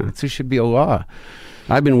to. Yeah. It should be a law.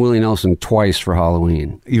 I've been Willie Nelson twice for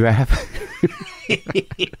Halloween. You have?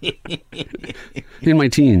 In my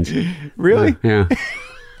teens. Really? Yeah.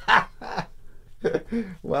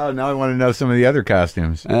 Wow, now I want to know some of the other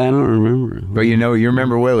costumes. I don't remember. But you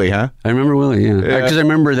remember Willie, huh? I remember Willie, yeah. Because I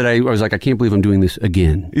remember that I was like, I can't believe I'm doing this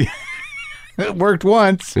again. It worked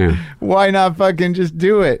once. Yeah. Why not fucking just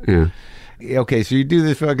do it? Yeah. Okay, so you do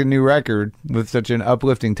this fucking new record with such an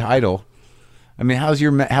uplifting title. I mean, how's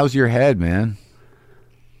your head, man?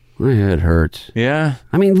 My head hurts. Yeah?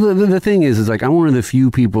 I mean, the thing is I'm one of the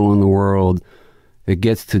few people in the world that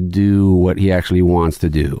gets to do what he actually wants to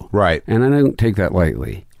do. Right. And I don't take that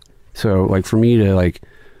lightly. So, like, for me to, like,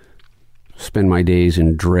 spend my days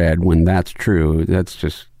in dread when that's true, that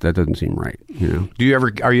doesn't seem right, you know?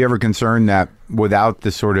 Are you ever concerned that without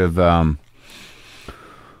the sort of,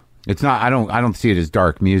 it's not, I don't see it as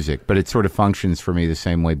dark music, but it sort of functions for me the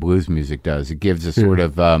same way blues music does. It gives a sort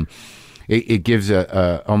of, it gives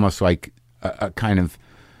a almost like a kind of,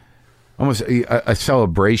 almost a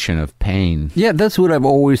celebration of pain. Yeah, that's what I've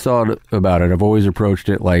always thought about it. I've always approached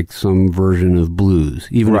it like some version of blues,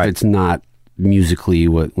 even if it's not musically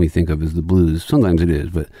what we think of as the blues. Sometimes it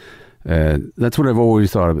is, but that's what I've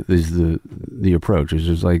always thought of it, is the approach. It's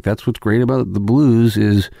just like, that's what's great about the blues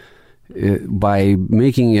is by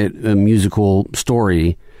making it a musical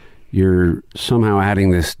story, you're somehow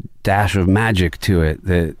adding this dash of magic to it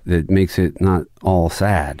that makes it not all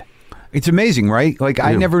sad. It's amazing, right? Like,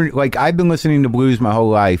 yeah. I've been listening to blues my whole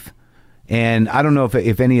life, and I don't know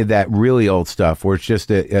if any of that really old stuff where it's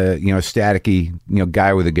just a staticky,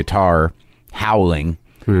 guy with a guitar howling.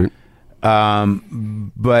 Right.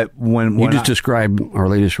 But when you just described our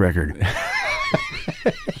latest record.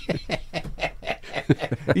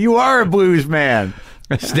 You are a blues man.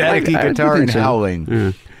 A staticky guitar and howling.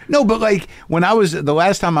 Yeah. No, but like the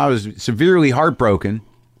last time I was severely heartbroken,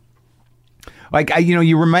 like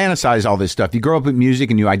you romanticize all this stuff. You grow up with music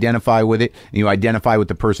and you identify with it, and you identify with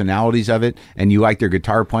the personalities of it, and you like their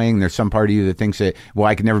guitar playing. And there's some part of you that thinks that, well,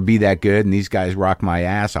 I could never be that good, and these guys rock my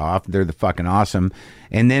ass off. They're the fucking awesome.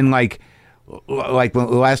 And then like the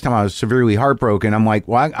last time I was severely heartbroken, I'm like,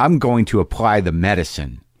 well, I'm going to apply the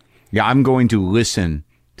medicine. Yeah, I'm going to listen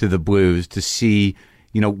to the blues to see,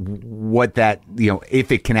 what that,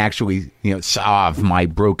 if it can actually, solve my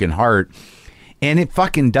broken heart. And it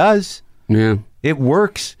fucking does. Yeah. It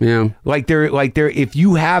works. Yeah. Like if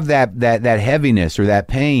you have that heaviness or that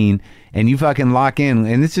pain and you fucking lock in,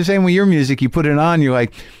 and it's the same with your music, you put it on, you're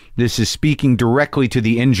like, this is speaking directly to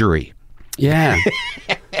the injury. Yeah.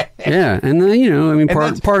 Yeah. And then,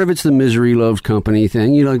 part of it's the misery loves company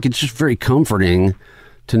thing. It's just very comforting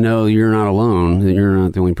to know you're not alone, that you're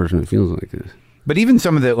not the only person that feels like this. But even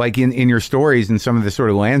some of the, like in your stories and some of the sort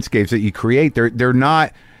of landscapes that you create, they're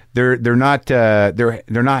not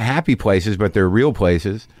happy places, but they're real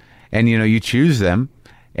places, and you choose them,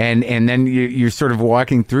 and then you're sort of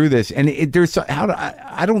walking through this, and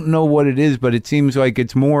I don't know what it is, but it seems like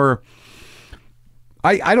it's more.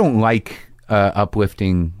 I don't like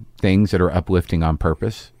uplifting things that are uplifting on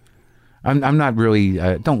purpose. I'm not really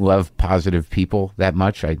don't love positive people that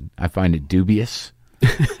much. I find it dubious.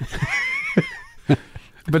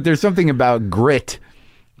 But there's something about grit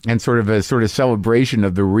and sort of celebration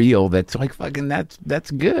of the real that's like fucking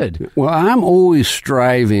that's good. Well, I'm always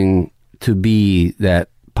striving to be that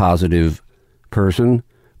positive person,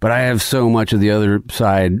 but I have so much of the other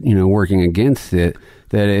side, working against it,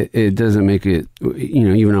 that it doesn't make it,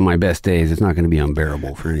 even on my best days, it's not going to be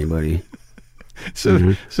unbearable for anybody.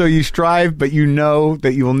 So you strive, but you know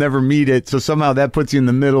that you will never meet it. So somehow that puts you in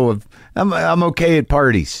the middle of, I'm okay at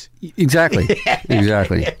parties. Exactly.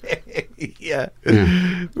 Exactly. Yeah.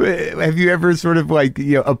 Have you ever sort of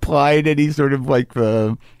applied any sort of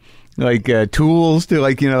tools to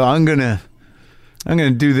I'm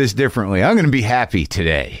gonna do this differently. I'm gonna be happy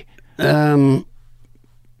today. Yeah.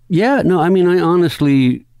 No. I mean, I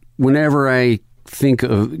honestly, whenever I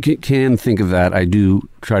can think of that, I do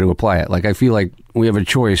try to apply it. Like, I feel like we have a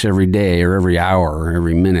choice every day or every hour or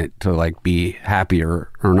every minute to be happier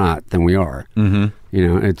or not than we are. Mm-hmm.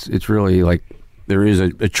 It's really like there is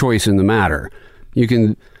a choice in the matter. You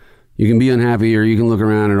can be unhappy, or you can look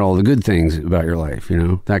around at all the good things about your life,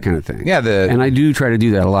 that kind of thing. Yeah. And I do try to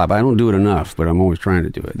do that a lot, but I don't do it enough, but I'm always trying to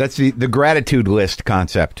do it. That's the gratitude list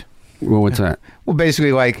concept. Well, what's that? Well,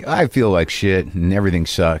 basically, I feel like shit and everything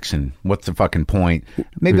sucks, and what's the fucking point?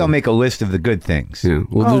 Maybe I'll make a list of the good things. Yeah.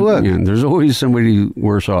 Well, look. Yeah, there's always somebody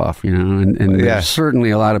worse off, and there's certainly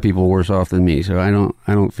a lot of people worse off than me. So I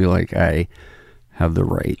don't feel like I have the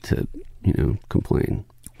right to, complain.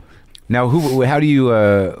 Now, how do you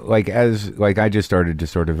I just started to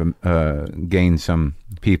sort of gain some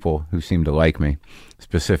people who seem to like me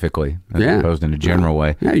specifically, as opposed in a general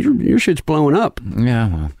way. Yeah, your shit's blowing up. Yeah.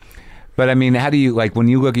 Well. But I mean, how do you, when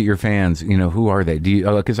you look at your fans, who are they? Do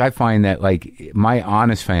you, because I find that my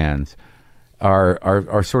honest fans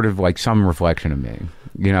are sort of like some reflection of me.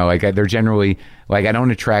 They're generally I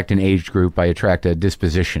don't attract an age group, I attract a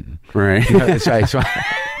disposition. Right.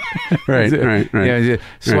 right. Yeah,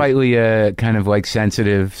 slightly kind of like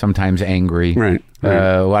sensitive, sometimes angry. Right.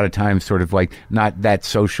 A lot of times sort of like not that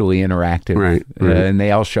socially interactive. Right. And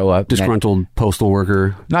they all show up. Disgruntled postal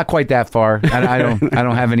worker. Not quite that far. I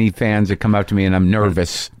don't have any fans that come up to me and I'm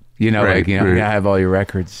nervous. I have all your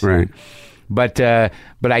records. Right. But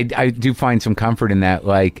I do find some comfort in that.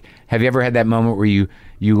 Like, have you ever had that moment where you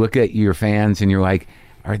look at your fans and you're like,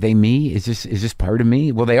 are they me? Is this part of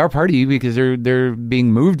me? Well, they are part of you because they're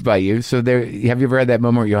being moved by you. So have you ever had that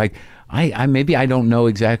moment where you're like, I maybe I don't know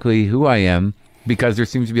exactly who I am, because there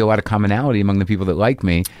seems to be a lot of commonality among the people that like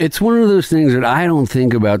me. It's one of those things that I don't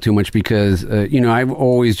think about too much because, I've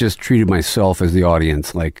always just treated myself as the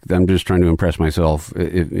audience. Like, I'm just trying to impress myself.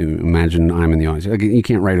 Imagine I'm in the audience. Like, you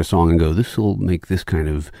can't write a song and go, this will make this kind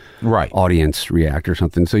of audience react or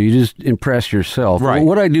something. So you just impress yourself. Right.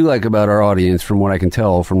 What I do like about our audience, from what I can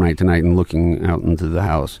tell from night to night and looking out into the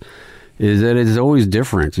house, is that it's always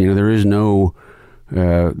different. There's no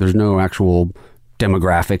actual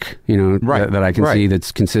demographic, that I can see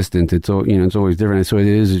that's consistent. It's always different. So it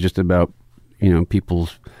is just about,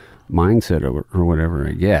 people's mindset or whatever,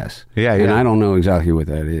 I guess. Yeah. And I don't know exactly what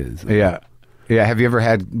that is. Yeah. Yeah. Have you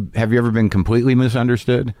ever been completely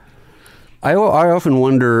misunderstood? I often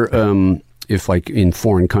wonder if, like, in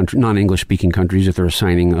foreign country, non-English speaking countries, if they're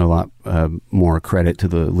assigning a lot more credit to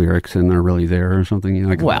the lyrics than they're really there or something.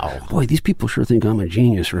 Like, wow, boy, these people sure think I'm a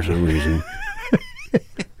genius for some reason.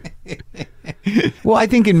 Well, I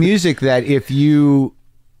think in music that if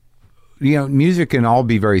music can all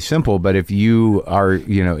be very simple, but if you are,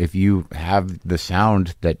 if you have the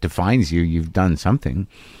sound that defines you, you've done something.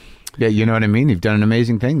 Yeah, you know what I mean? You've done an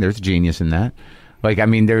amazing thing. There's genius in that. Like, I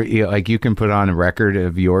mean, like, you can put on a record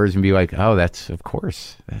of yours and be like, oh, that's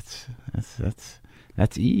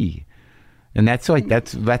E. And that's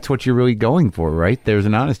what you're really going for, right? There's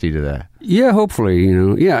an honesty to that. Yeah, hopefully,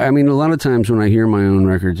 Yeah, I mean, a lot of times when I hear my own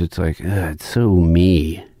records, it's like, it's so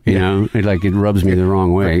me, it rubs me the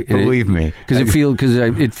wrong way. Believe me. Because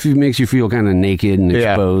it makes you feel kind of naked and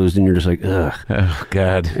exposed, and you're just like, ugh. Oh,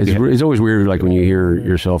 God. It's always weird, like, when you hear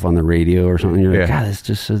yourself on the radio or something, you're like, God,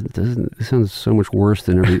 this sounds so much worse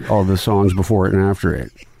than all the songs before it and after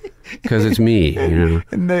it. Because it's me,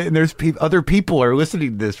 And there's other people are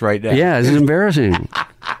listening to this right now. Yeah, this is embarrassing.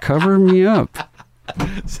 Cover me up.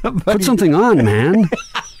 Put something on, man.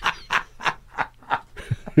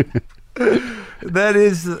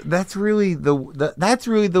 That's really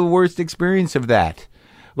the worst experience of that.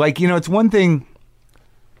 Like, it's one thing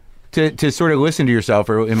to sort of listen to yourself,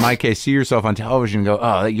 or in my case, see yourself on television and go,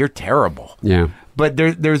 oh, you're terrible. Yeah. But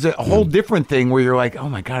there's a whole different thing where you're like, oh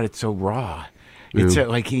my God, it's so raw. It's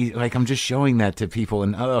like I'm just showing that to people,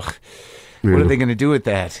 and what are they going to do with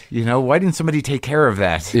that? Why didn't somebody take care of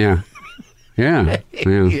that? Yeah.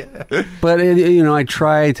 But I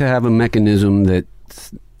try to have a mechanism that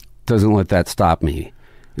doesn't let that stop me.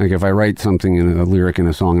 Like, if I write something in a lyric in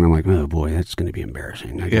a song, and I'm like, oh boy, that's going to be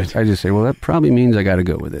embarrassing. I just say, well, that probably means I got to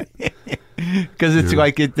go with it, because it's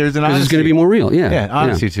like there's an honesty. It's going to be more real. Yeah,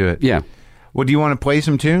 honesty to it. Yeah. Well, do you want to play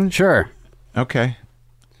some tunes? Sure. Okay.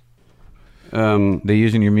 They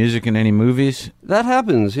using your music in any movies? That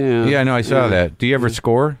happens, yeah. Yeah, I know, I saw that. Do you ever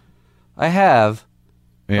score? I have.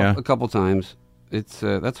 Yeah. A couple times. It's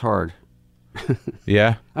that's hard.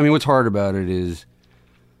 Yeah? I mean, what's hard about it is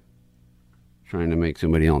trying to make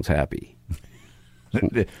somebody else happy.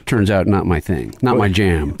 Turns out not my thing. Not my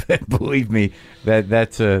jam. Believe me,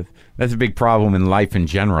 that's a big problem in life in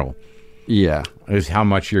general. Yeah. Is how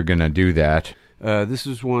much you're going to do that. This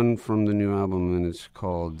is one from the new album, and it's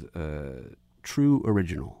called True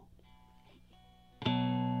Original.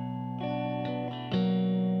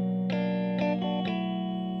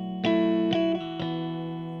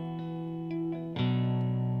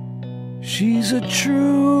 She's a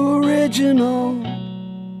true original.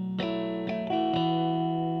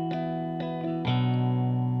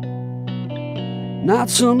 Not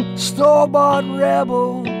some store-bought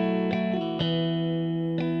rebel.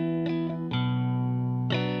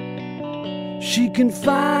 She can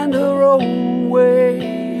find her own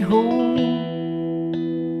way home.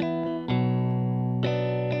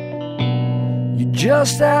 You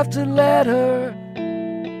just have to let her.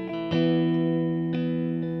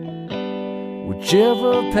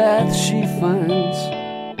 Whichever path she finds,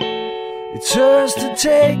 it's hers to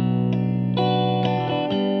take.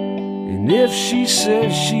 And if she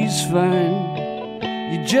says she's fine,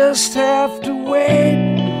 you just have to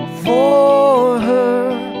wait for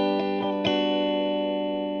her.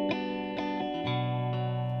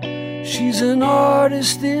 She's an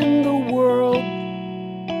artist in the world.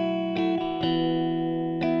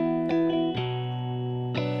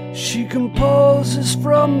 She composes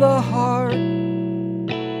from the heart.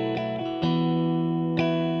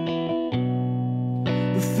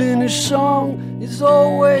 The finished song is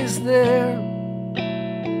always there.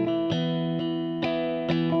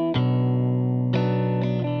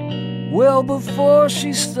 Well before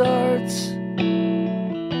she starts.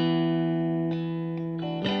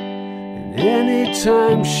 And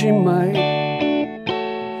anytime she might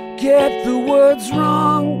get the words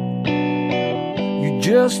wrong, you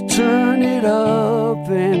just turn it up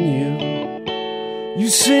and you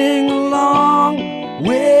sing along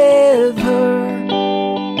with her.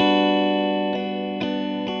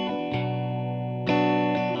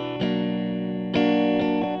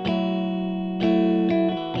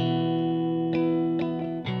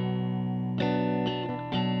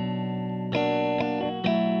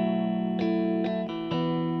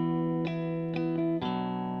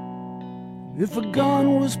 If a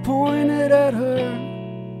gun was pointed at her,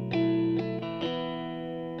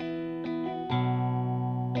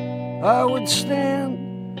 I would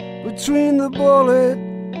stand between the bullet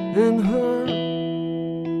and her.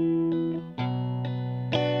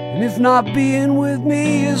 And if not being with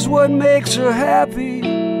me is what makes her happy,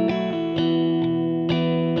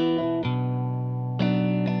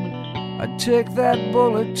 I'd take that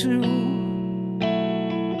bullet too.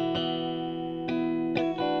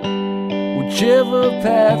 Whichever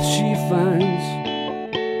path she finds,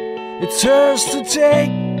 it's hers to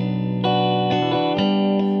take.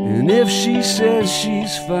 And if she says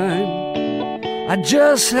she's fine, I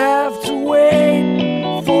just have to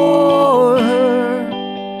wait for her.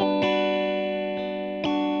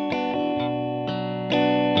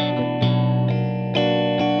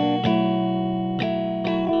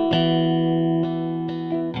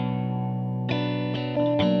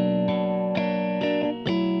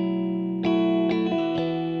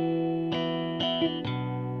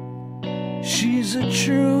 She's a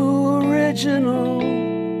true original.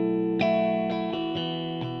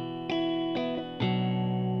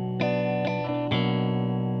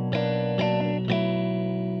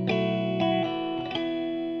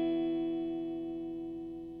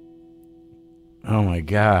 Oh my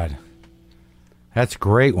God. That's a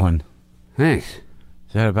great one. Thanks.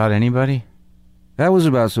 Is that about anybody? That was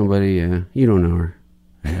about somebody, you don't know her.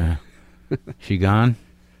 Yeah. She gone?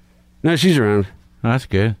 No, she's around. Oh, that's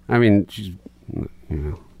good. I mean, she's,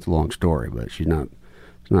 it's a long story, but she's not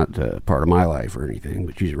part of my life or anything,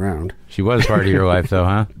 but she's around. She was part of your life, though,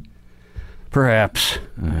 huh? Perhaps.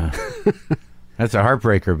 That's a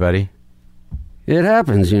heartbreaker, buddy. It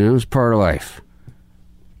happens, it's part of life.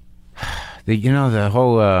 The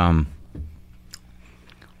whole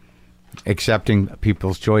accepting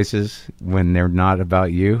people's choices when they're not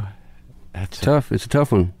about you. That's tough. It's a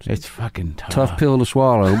tough one. It's fucking tough. Tough pill to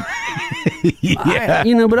swallow. Yeah.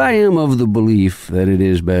 But I am of the belief that it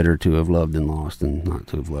is better to have loved and lost than not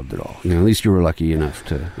to have loved at all. At least you were lucky enough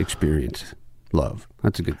to experience love.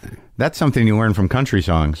 That's a good thing. That's something you learn from country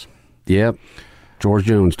songs. Yep. George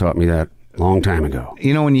Jones taught me that a long time ago.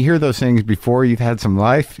 When you hear those things before you've had some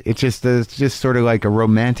life, it's just sort of like a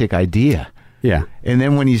romantic idea. Yeah. And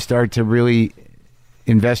then when you start to really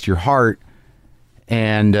invest your heart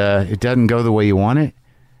and it doesn't go the way you want it,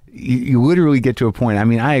 you literally get to a point. I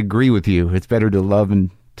mean, I agree with you. It's better to love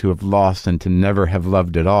and to have lost than to never have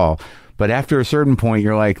loved at all. But after a certain point,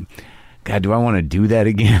 you're like, God, do I want to do that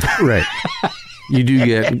again? Right. You do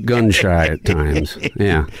get gun shy at times.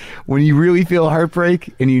 Yeah. When you really feel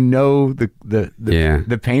heartbreak and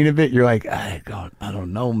the pain of it, you're like, I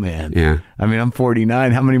don't know, man. Yeah. I mean, I'm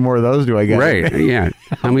 49. How many more of those do I got? Right. Yeah.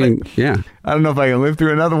 I mean, yeah. I don't know if I can live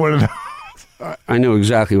through another one of those. I know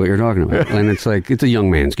exactly what you're talking about. And it's like, it's a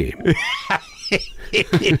young man's game.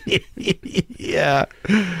 Yeah.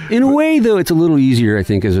 In a way, though, it's a little easier, I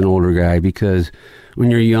think, as an older guy, because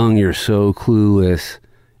when you're young, you're so clueless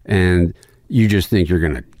and you just think you're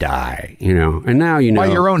going to die, and now, by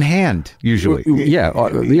your own hand, usually. Yeah.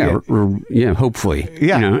 Hopefully.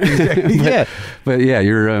 Yeah. Yeah. But yeah,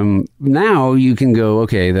 you're, now you can go,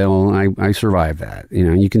 okay, well, I survived that,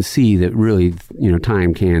 you can see that really,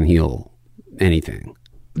 time can heal anything.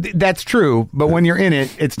 That's true, but when you're in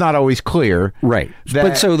it, it's not always clear. Right.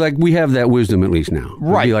 But so we have that wisdom at least now.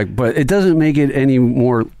 Right. But it doesn't make it any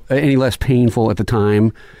less painful at the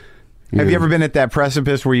time. Have you ever been at that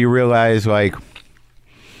precipice where you realize, when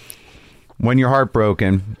you're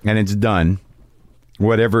heartbroken and it's done,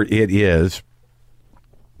 whatever it is,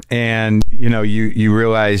 and, you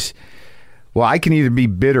realize, well, I can either be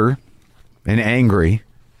bitter and angry,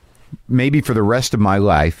 maybe for the rest of my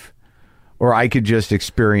life, or I could just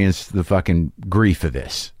experience the fucking grief of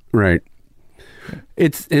this. Right.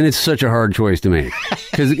 It's such a hard choice to make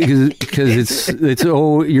because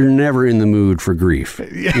you're never in the mood for grief,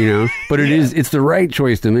 but it's the right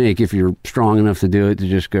choice to make if you're strong enough to do it, to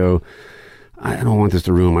just go, I don't want this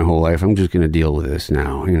to ruin my whole life. I'm just going to deal with this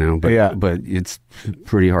now, but it's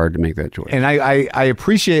pretty hard to make that choice. And I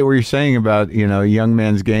appreciate what you're saying about, a young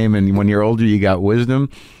man's game, and when you're older, you got wisdom.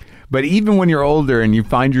 But even when you're older and you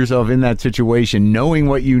find yourself in that situation, knowing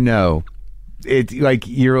what you know, it's like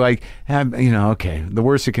you're like, okay, the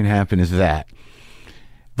worst that can happen is that.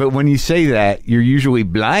 But when you say that, you're usually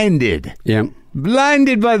blinded. Yeah.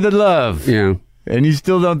 Blinded by the love. Yeah. And you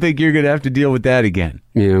still don't think you're going to have to deal with that again.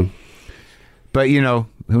 Yeah. But,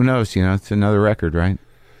 who knows? It's another record, right?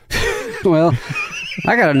 Well,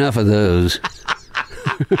 I got enough of those.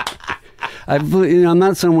 I'm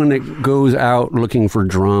not someone that goes out looking for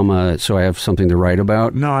drama so I have something to write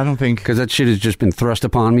about. No, I don't think. Because that shit has just been thrust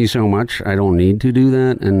upon me so much. I don't need to do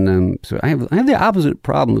that. And so I have the opposite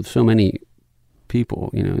problem of so many people,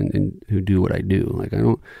 and who do what I do. Like,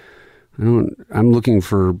 I'm looking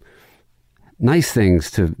for nice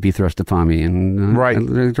things to be thrust upon me, and right. I'd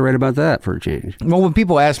like to write about that for a change. Well, when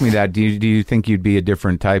people ask me that, do you think you'd be a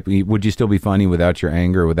different type? Would you still be funny without your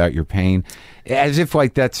anger, without your pain? As if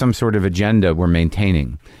like that's some sort of agenda we're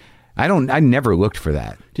maintaining. I never looked for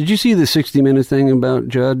that. Did you see the 60 Minutes thing about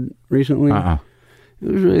Judd recently? Uh-uh.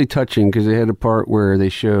 It was really touching because they had a part where they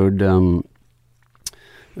showed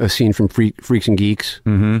a scene from Freaks and Geeks,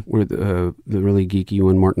 where the really geeky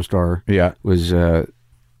one, Martin Starr, was...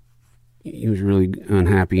 he was really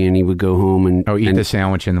unhappy, and he would go home and eat the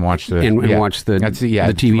sandwich and watch the watch the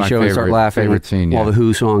TV show and start laughing favorite scene, while the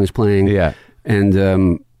Who song is playing. Yeah,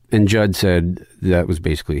 and Judd said that was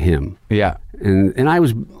basically him. Yeah, and I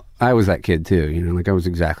was that kid too. Like I was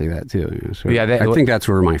exactly that too. So I think that's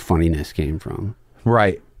where my funniness came from.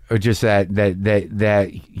 Right, or just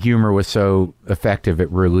that humor was so effective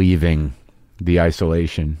at relieving the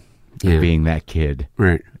isolation of being that kid.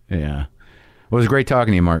 Right. Yeah. Well, it was great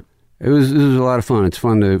talking to you, Marc. It was a lot of fun. It's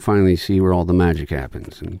fun to finally see where all the magic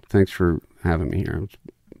happens. And thanks for having me here. It was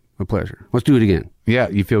a pleasure. Let's do it again. Yeah,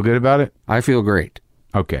 you feel good about it? I feel great.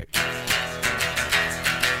 Okay.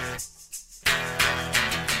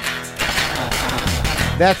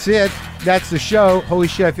 That's it. That's the show. Holy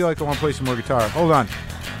shit, I feel like I want to play some more guitar. Hold on.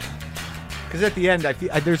 Because at the end, I feel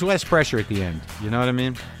there's less pressure at the end. You know what I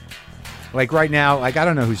mean? Like right now, I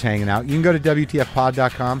don't know who's hanging out. You can go to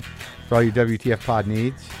WTFpod.com for all your WTF pod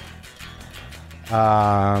needs.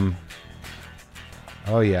 Oh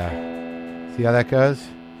yeah, see how that goes?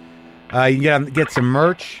 You can get some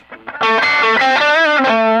merch.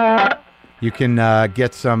 You can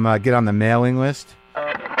get on the mailing list.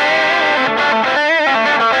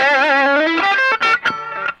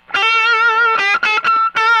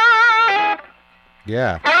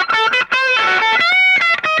 Yeah.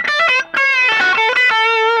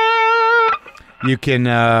 You can,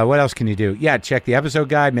 what else can you do? Yeah, check the episode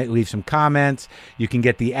guide, leave some comments. You can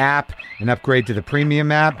get the app and upgrade to the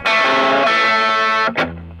premium app.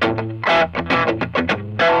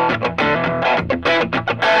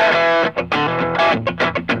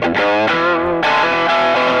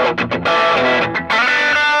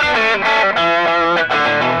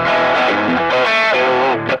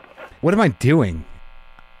 What am I doing?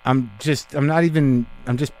 I'm just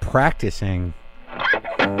practicing.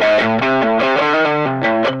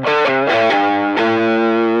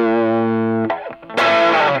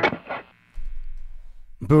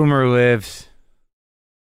 Boomer lives.